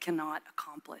nothing they cannot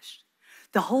accomplish.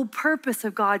 The whole purpose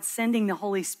of God sending the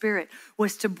Holy Spirit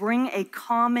was to bring a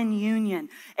common union,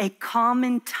 a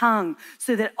common tongue,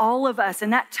 so that all of us,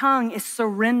 and that tongue is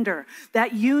surrender.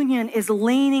 That union is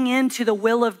leaning into the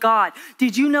will of God.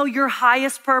 Did you know your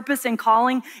highest purpose and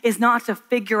calling is not to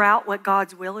figure out what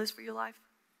God's will is for your life?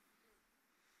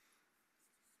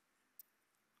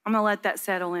 I'm gonna let that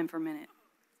settle in for a minute.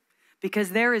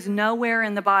 Because there is nowhere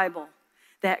in the Bible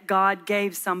that God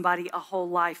gave somebody a whole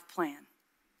life plan.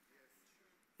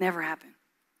 Never happened.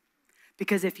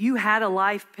 Because if you had a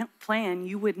life plan,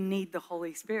 you wouldn't need the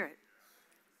Holy Spirit.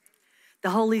 The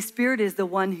Holy Spirit is the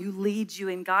one who leads you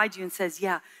and guides you and says,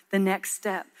 yeah, the next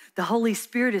step. The Holy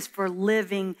Spirit is for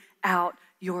living out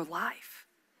your life.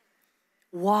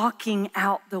 Walking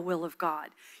out the will of God.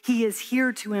 He is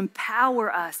here to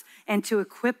empower us and to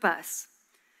equip us.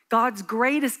 God's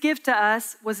greatest gift to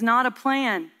us was not a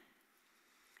plan.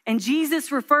 And Jesus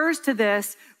refers to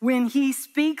this when he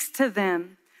speaks to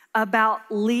them about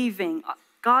leaving.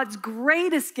 God's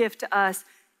greatest gift to us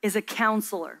is a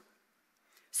counselor.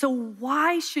 So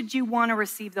why should you want to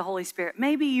receive the Holy Spirit?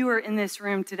 Maybe you are in this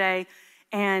room today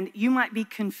and you might be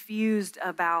confused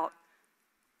about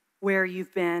where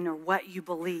you've been or what you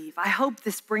believe. I hope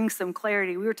this brings some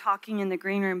clarity. We were talking in the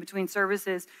green room between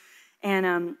services,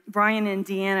 and Brian and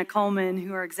Deanna Coleman,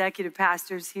 who are executive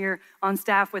pastors here on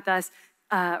staff with us,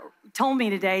 told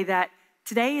me today that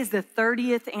today is the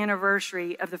 30th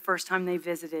anniversary of the first time they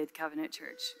visited Covenant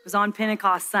Church. It was on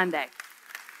Pentecost Sunday.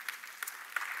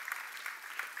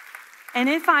 And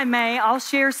if I may, I'll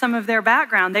share some of their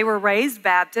background. They were raised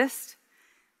Baptist,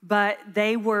 but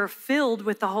they were filled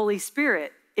with the Holy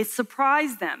Spirit. It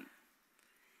surprised them.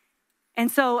 And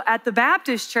so at the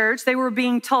Baptist church, they were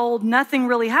being told nothing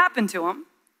really happened to them.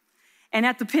 And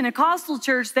at the Pentecostal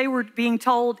church, they were being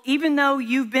told, even though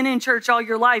you've been in church all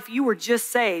your life, you were just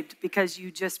saved because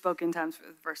you just spoke in tongues for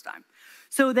the first time.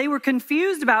 So they were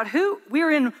confused about we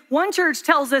were in one church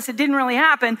tells us it didn't really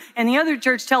happen, and the other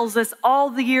church tells us all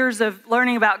the years of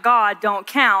learning about God don't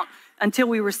count until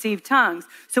we receive tongues.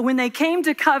 So when they came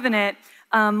to Covenant,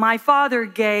 my father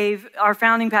our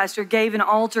founding pastor gave an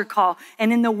altar call.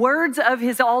 And in the words of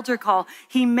his altar call,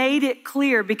 he made it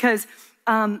clear because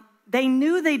they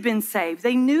knew they'd been saved.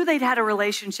 They knew they'd had a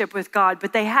relationship with God,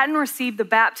 but they hadn't received the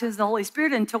baptism of the Holy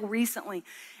Spirit until recently.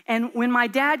 And when my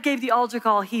dad gave the altar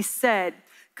call, he said,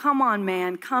 come on,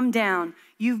 man, come down.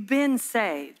 You've been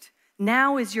saved.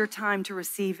 Now is your time to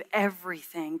receive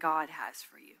everything God has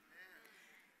for you.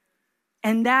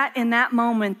 And in that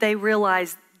moment, they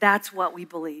realized that's what we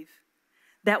believe.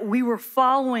 That we were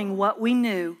following what we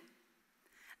knew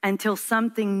until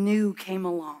something new came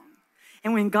along.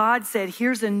 And when God said,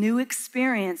 here's a new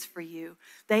experience for you,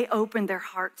 they opened their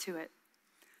heart to it.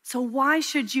 So why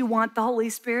should you want the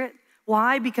Holy Spirit?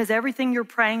 Why? Because everything you're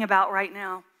praying about right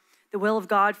now, the will of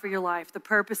God for your life, the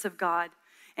purpose of God,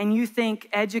 and you think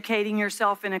educating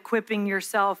yourself and equipping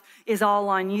yourself is all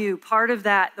on you. Part of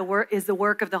that is the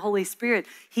work of the Holy Spirit.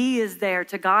 He is there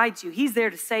to guide you. He's there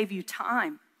to save you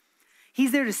time.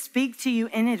 He's there to speak to you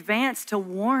in advance, to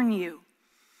warn you.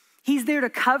 He's there to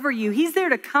cover you. He's there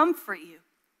to comfort you.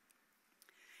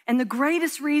 And the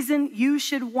greatest reason you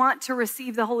should want to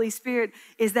receive the Holy Spirit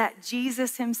is that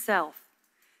Jesus himself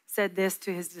said this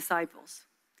to his disciples.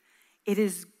 It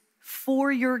is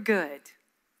for your good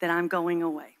that I'm going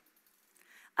away.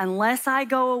 Unless I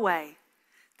go away,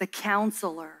 the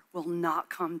counselor will not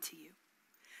come to you.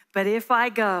 But if I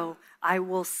go, I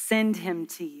will send him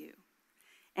to you,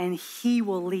 and he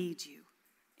will lead you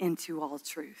into all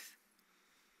truth.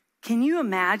 Can you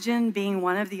imagine being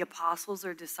one of the apostles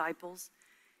or disciples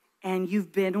and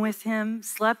you've been with him,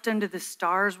 slept under the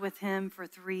stars with him for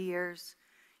 3 years.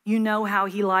 You know how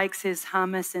he likes his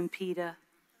hummus and pita.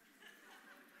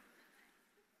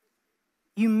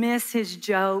 You miss his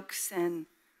jokes, and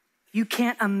you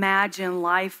can't imagine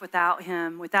life without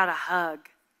him, without a hug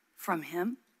from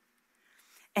him.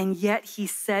 And yet he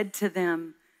said to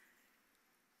them,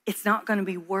 it's not going to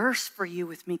be worse for you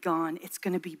with me gone. It's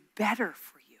going to be better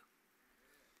for you.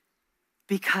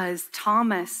 Because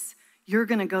Thomas, you're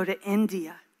going to go to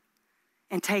India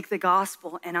and take the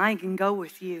gospel, and I can go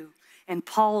with you. And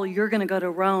Paul, you're going to go to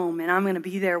Rome, and I'm going to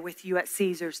be there with you at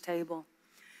Caesar's table.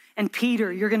 And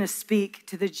Peter, you're going to speak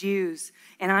to the Jews,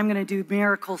 and I'm going to do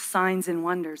miracles, signs, and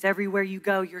wonders. Everywhere you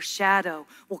go, your shadow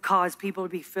will cause people to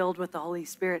be filled with the Holy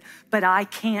Spirit. But I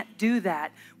can't do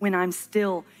that when I'm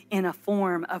still in a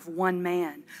form of one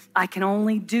man. I can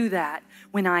only do that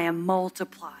when I am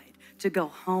multiplied to go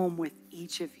home with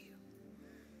each of you.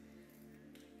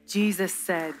 Jesus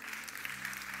said,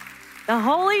 the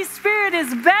Holy Spirit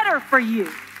is better for you.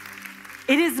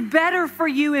 It is better for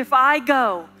you if I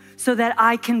go, so that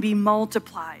I can be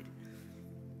multiplied.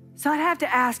 So I'd have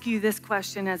to ask you this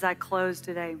question as I close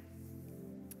today.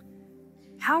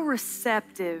 How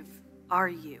receptive are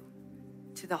you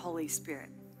to the Holy Spirit?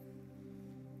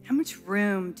 How much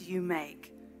room do you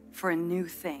make for a new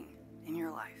thing in your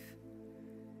life?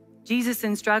 Jesus'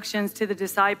 instructions to the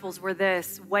disciples were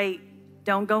this: wait,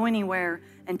 don't go anywhere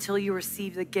until you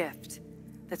receive the gift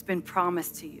that's been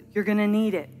promised to you. You're gonna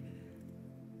need it.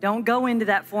 Don't go into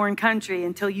that foreign country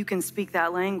until you can speak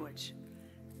that language.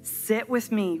 Sit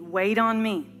with me, wait on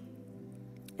me,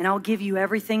 and I'll give you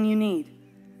everything you need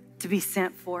to be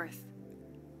sent forth.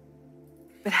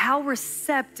 But how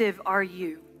receptive are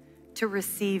you to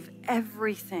receive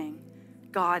everything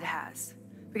God has?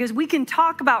 Because we can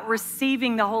talk about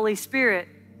receiving the Holy Spirit.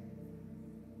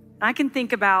 I can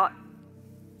think about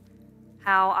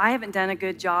how I haven't done a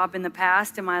good job in the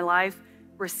past in my life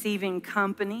receiving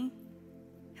company.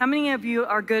 How many of you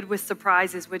are good with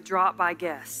surprises, with drop-by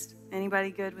guests? Anybody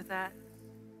good with that?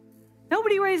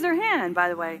 Nobody raised their hand, by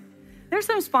the way. There's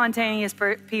some spontaneous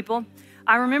people.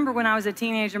 I remember when I was a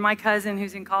teenager, my cousin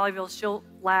who's in Colleyville, she'll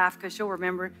laugh because she'll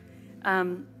remember.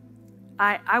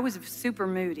 I was super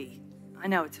moody. I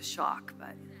know it's a shock,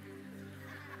 but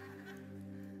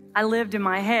I lived in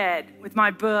my head with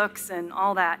my books and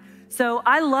all that. So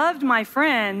I loved my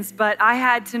friends, but I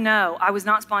had to know. I was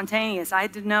not spontaneous. I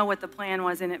had to know what the plan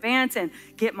was in advance and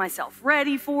get myself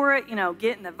ready for it,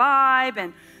 get in the vibe.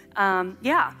 And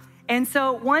yeah. And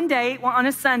so one day, on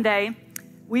a Sunday,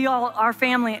 our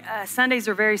family, Sundays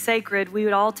are very sacred. We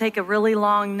would all take a really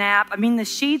long nap. I mean, the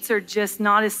sheets are just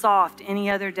not as soft any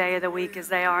other day of the week as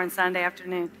they are on Sunday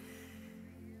afternoon.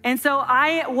 And so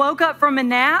I woke up from a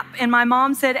nap, and my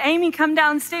mom said, Amie, come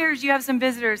downstairs. You have some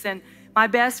visitors. And my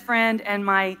best friend and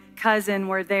my cousin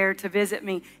were there to visit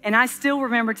me. And I still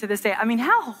remember to this day, I mean,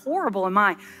 how horrible am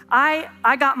I?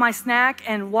 I got my snack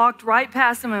and walked right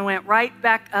past them and went right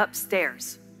back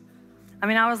upstairs. I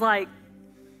mean, I was like,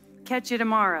 catch you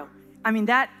tomorrow. I mean,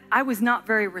 I was not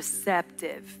very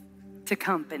receptive to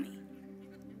company,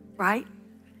 right?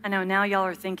 I know now y'all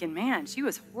are thinking, man, she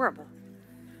was horrible.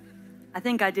 I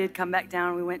think I did come back down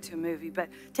and we went to a movie, but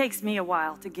it takes me a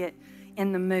while to get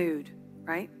in the mood,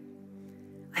 right?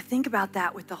 I think about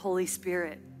that with the Holy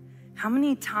Spirit. How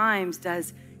many times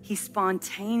does he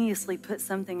spontaneously put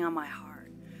something on my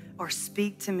heart or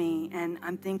speak to me, and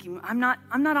I'm thinking, I'm not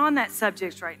on that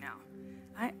subject right now.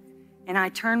 And I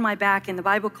turn my back, and the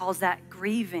Bible calls that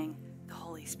grieving the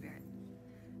Holy Spirit,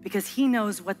 because he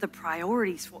knows what the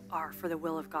priorities are for the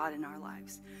will of God in our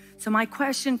lives. So my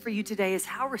question for you today is,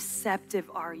 how receptive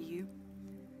are you?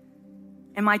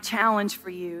 And my challenge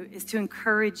for you is to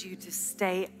encourage you to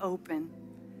stay open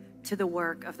to the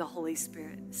work of the Holy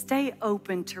Spirit. Stay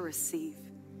open to receive.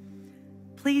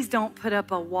 Please don't put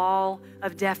up a wall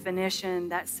of definition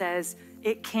that says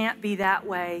it can't be that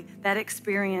way, that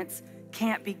experience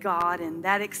can't be God, and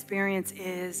that experience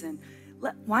is. And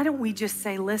why don't we just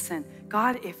say, listen,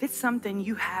 God, if it's something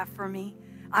you have for me,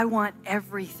 I want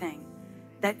everything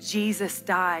that Jesus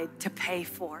died to pay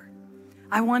for.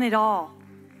 I want it all.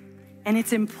 And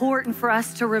it's important for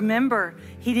us to remember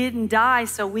he didn't die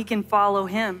so we can follow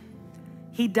him.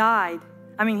 He died.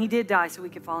 I mean, he did die so we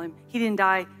could follow him. He didn't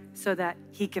die so that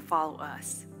he could follow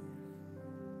us.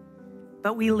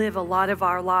 But we live a lot of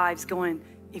our lives going,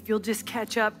 if you'll just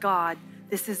catch up, God,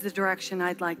 this is the direction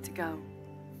I'd like to go.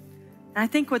 And I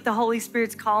think what the Holy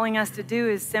Spirit's calling us to do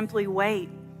is simply wait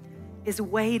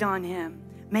on him.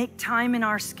 Make time in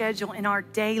our schedule, in our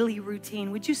daily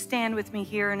routine. Would you stand with me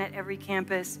here and at every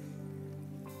campus?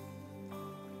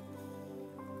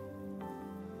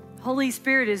 Holy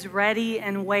Spirit is ready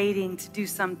and waiting to do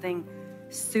something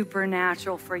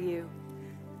supernatural for you.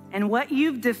 And what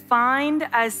you've defined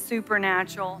as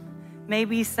supernatural may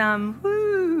be some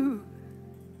woo,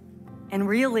 and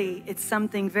really it's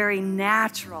something very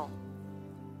natural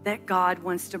that God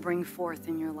wants to bring forth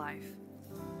in your life.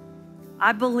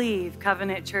 I believe,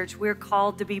 Covenant Church, we're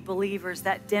called to be believers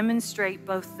that demonstrate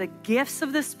both the gifts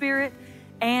of the Spirit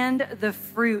and the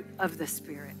fruit of the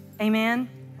Spirit. Amen?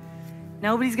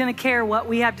 Nobody's going to care what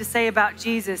we have to say about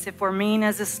Jesus if we're mean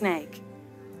as a snake.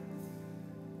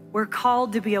 We're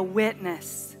called to be a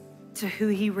witness to who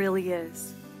he really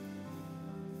is.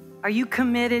 Are you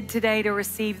committed today to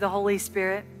receive the Holy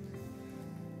Spirit?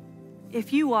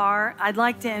 If you are, I'd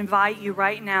like to invite you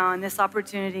right now in this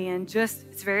opportunity, and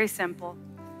it's very simple.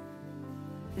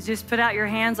 Is just put out your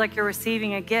hands like you're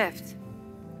receiving a gift.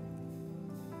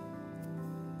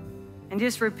 And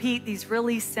just repeat these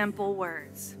really simple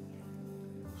words.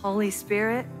 Holy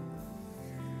Spirit,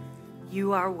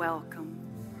 you are welcome.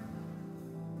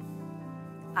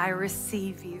 I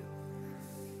receive you.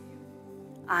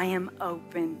 I am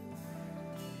open.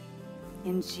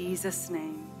 In Jesus'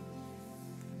 name,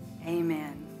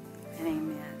 amen and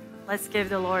amen. Let's give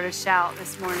the Lord a shout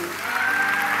this morning.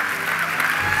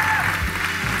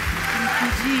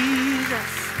 Thank you,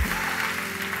 Jesus.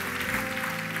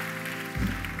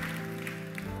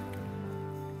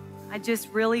 I just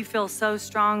really feel so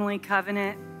strongly,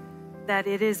 Covenant, that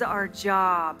it is our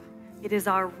job, it is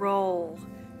our role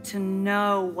to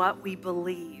know what we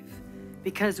believe,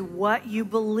 because what you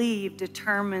believe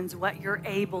determines what you're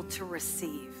able to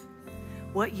receive,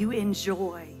 what you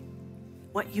enjoy,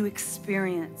 what you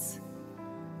experience.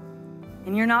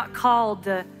 And you're not called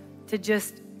to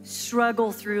just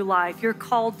struggle through life. You're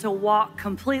called to walk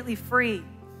completely free.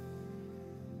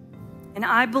 And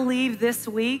I believe this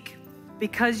week,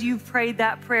 because you've prayed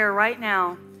that prayer right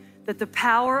now, that the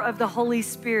power of the Holy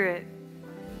Spirit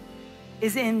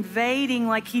is invading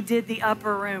like he did the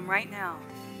upper room right now.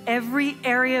 Every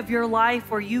area of your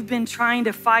life where you've been trying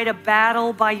to fight a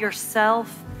battle by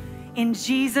yourself, in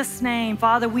Jesus' name,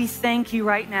 Father, we thank you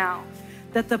right now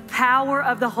that the power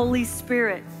of the Holy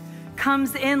Spirit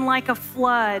comes in like a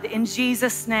flood in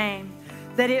Jesus' name,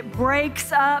 that it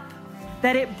breaks up,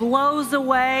 that it blows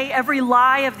away every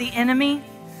lie of the enemy.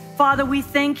 Father, we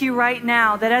thank you right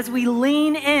now that as we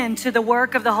lean into the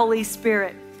work of the Holy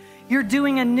Spirit, you're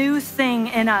doing a new thing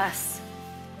in us.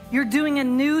 You're doing a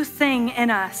new thing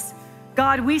in us.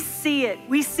 God, we see it.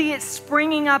 We see it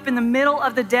springing up in the middle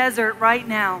of the desert right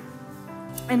now.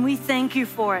 And we thank you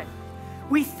for it.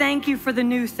 We thank you for the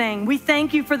new thing. We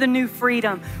thank you for the new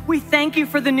freedom. We thank you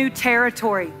for the new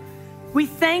territory. We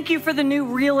thank you for the new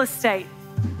real estate.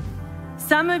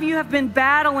 Some of you have been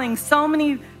battling so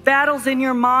many battles in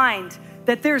your mind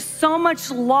that there's so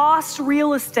much lost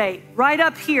real estate right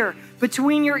up here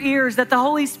between your ears that the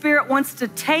Holy Spirit wants to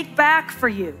take back for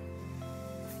you.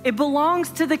 It belongs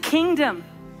to the kingdom.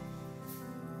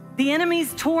 The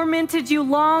enemy's tormented you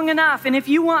long enough, and if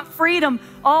you want freedom,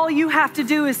 all you have to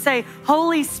do is say,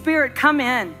 Holy Spirit, come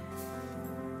in.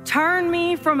 Turn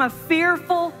me from a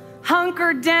fearful,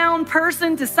 hunkered down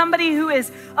person to somebody who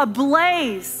is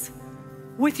ablaze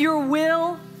with your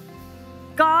will,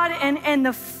 God, and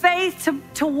the faith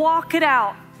to walk it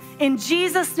out. In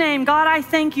Jesus' name, God, I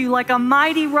thank you like a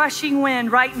mighty rushing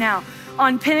wind right now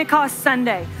on Pentecost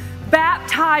Sunday.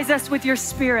 Baptize us with your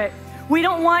Spirit. We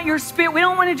don't want your Spirit. We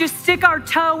don't want to just stick our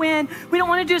toe in. We don't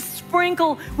want to just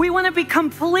sprinkle. We want to be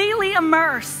completely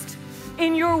immersed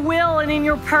in your will and in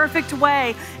your perfect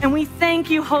way. And we thank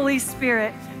you, Holy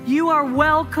Spirit. You are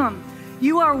welcome.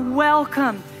 You are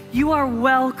welcome. You are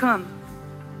welcome.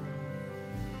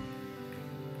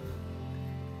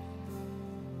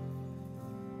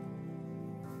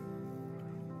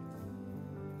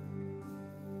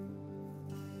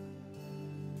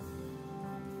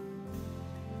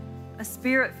 A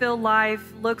Spirit-filled life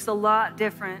looks a lot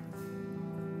different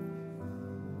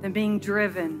than being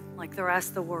driven like the rest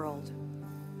of the world.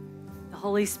 The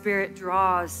Holy Spirit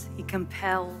draws, he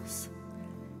compels,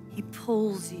 he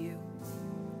pulls you,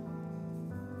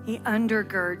 he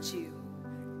undergirds you.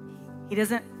 He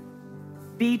doesn't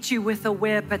beat you with a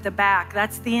whip at the back.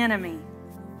 That's the enemy.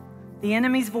 The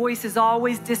enemy's voice is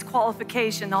always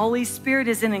disqualification. The Holy Spirit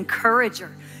is an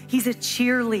encourager. He's a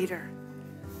cheerleader.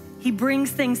 He brings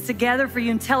things together for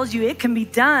you and tells you it can be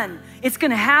done. It's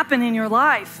going to happen in your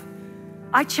life.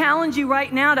 I challenge you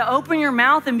right now to open your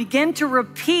mouth and begin to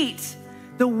repeat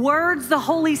the words the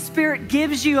Holy Spirit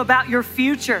gives you about your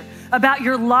future, about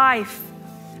your life,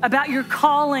 about your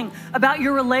calling, about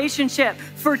your relationship.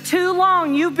 For too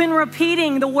long, you've been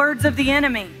repeating the words of the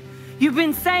enemy. You've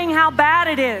been saying how bad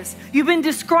it is. You've been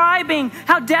describing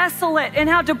how desolate and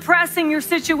how depressing your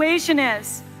situation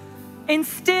is.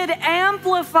 Instead,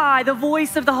 amplify the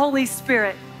voice of the Holy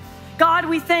Spirit. God,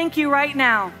 we thank you right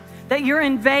now that you're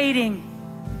invading.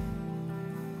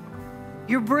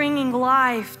 You're bringing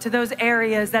life to those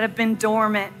areas that have been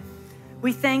dormant.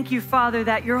 We thank you, Father,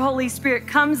 that your Holy Spirit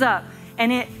comes up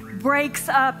and it breaks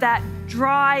up that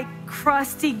dry,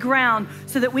 crusty ground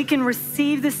so that we can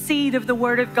receive the seed of the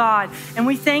Word of God. And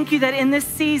we thank you that in this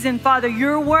season, Father,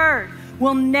 your Word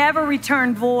will never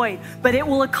return void, but it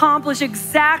will accomplish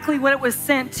exactly what it was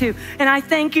sent to. And I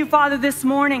thank you, Father, this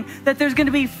morning that there's going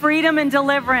to be freedom and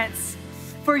deliverance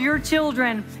for your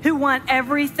children who want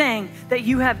everything that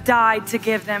you have died to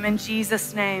give them, in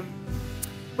Jesus' name.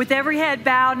 With every head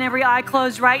bowed and every eye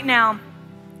closed right now,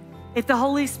 if the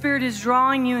Holy Spirit is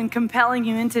drawing you and compelling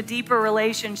you into deeper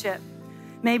relationship,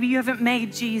 maybe you haven't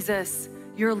made Jesus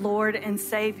your Lord and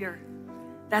Savior.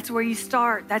 That's where you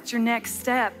start. That's your next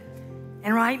step.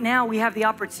 And right now we have the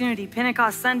opportunity.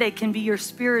 Pentecost Sunday can be your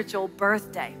spiritual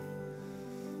birthday.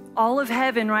 All of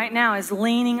heaven right now is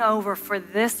leaning over for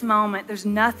this moment. There's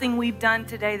nothing we've done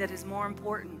today that is more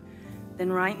important than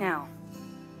right now.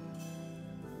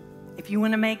 If you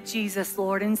want to make Jesus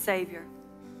Lord and Savior,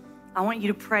 I want you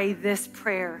to pray this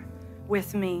prayer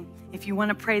with me. If you want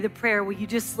to pray the prayer, will you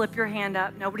just slip your hand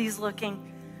up? Nobody's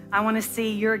looking. I want to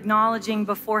see you're acknowledging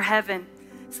before heaven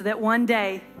so that one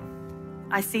day,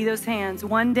 I see those hands,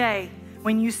 one day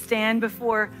when you stand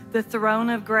before the throne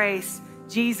of grace,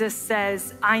 Jesus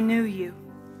says, I knew you.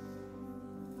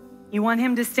 You want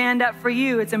him to stand up for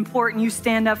you. It's important you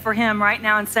stand up for him right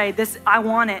now and say, "This, I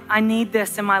want it. I need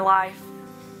this in my life."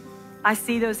 I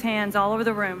see those hands all over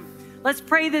the room. Let's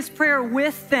pray this prayer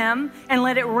with them and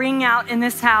let it ring out in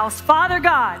this house. Father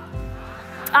God,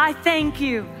 I thank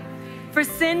you for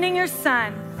sending your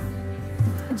son,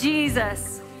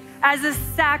 Jesus, as a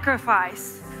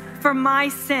sacrifice for my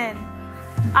sin.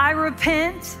 I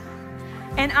repent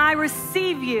and I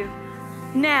receive you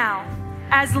now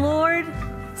as Lord,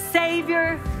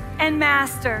 Savior, and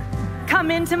Master. Come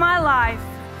into my life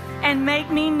and make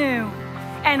me new.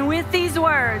 And with these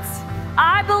words,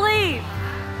 I believe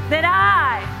that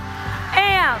I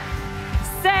am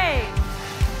saved.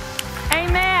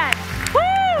 Amen.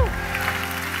 Woo!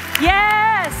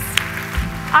 Yes.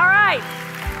 All right.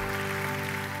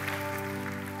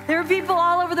 There are people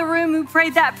all over the room who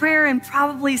prayed that prayer and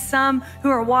probably some who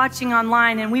are watching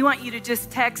online. And we want you to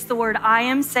just text the word I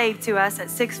am saved to us at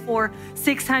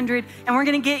 64600. And we're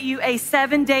going to get you a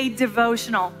 7-day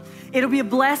devotional. It'll be a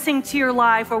blessing to your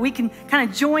life where we can kind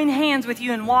of join hands with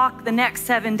you and walk the next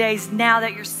 7 days now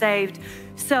that you're saved.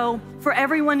 So for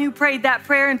everyone who prayed that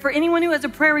prayer and for anyone who has a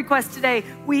prayer request today,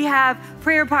 we have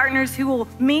prayer partners who will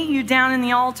meet you down in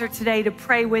the altar today to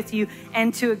pray with you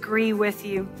and to agree with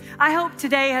you. I hope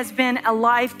today has been a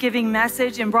life-giving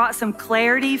message and brought some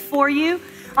clarity for you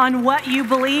on what you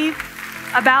believe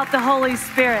about the Holy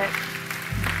Spirit.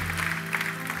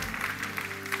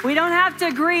 We don't have to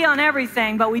agree on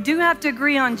everything, but we do have to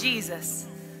agree on Jesus.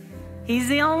 He's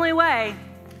the only way,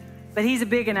 but he's a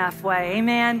big enough way.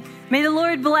 Amen. May the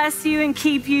Lord bless you and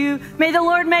keep you. May the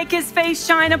Lord make his face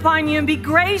shine upon you and be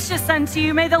gracious unto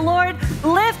you. May the Lord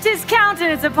lift his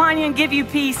countenance upon you and give you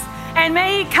peace. And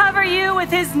may he cover you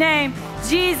with his name,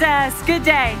 Jesus. Good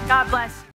day. God bless you.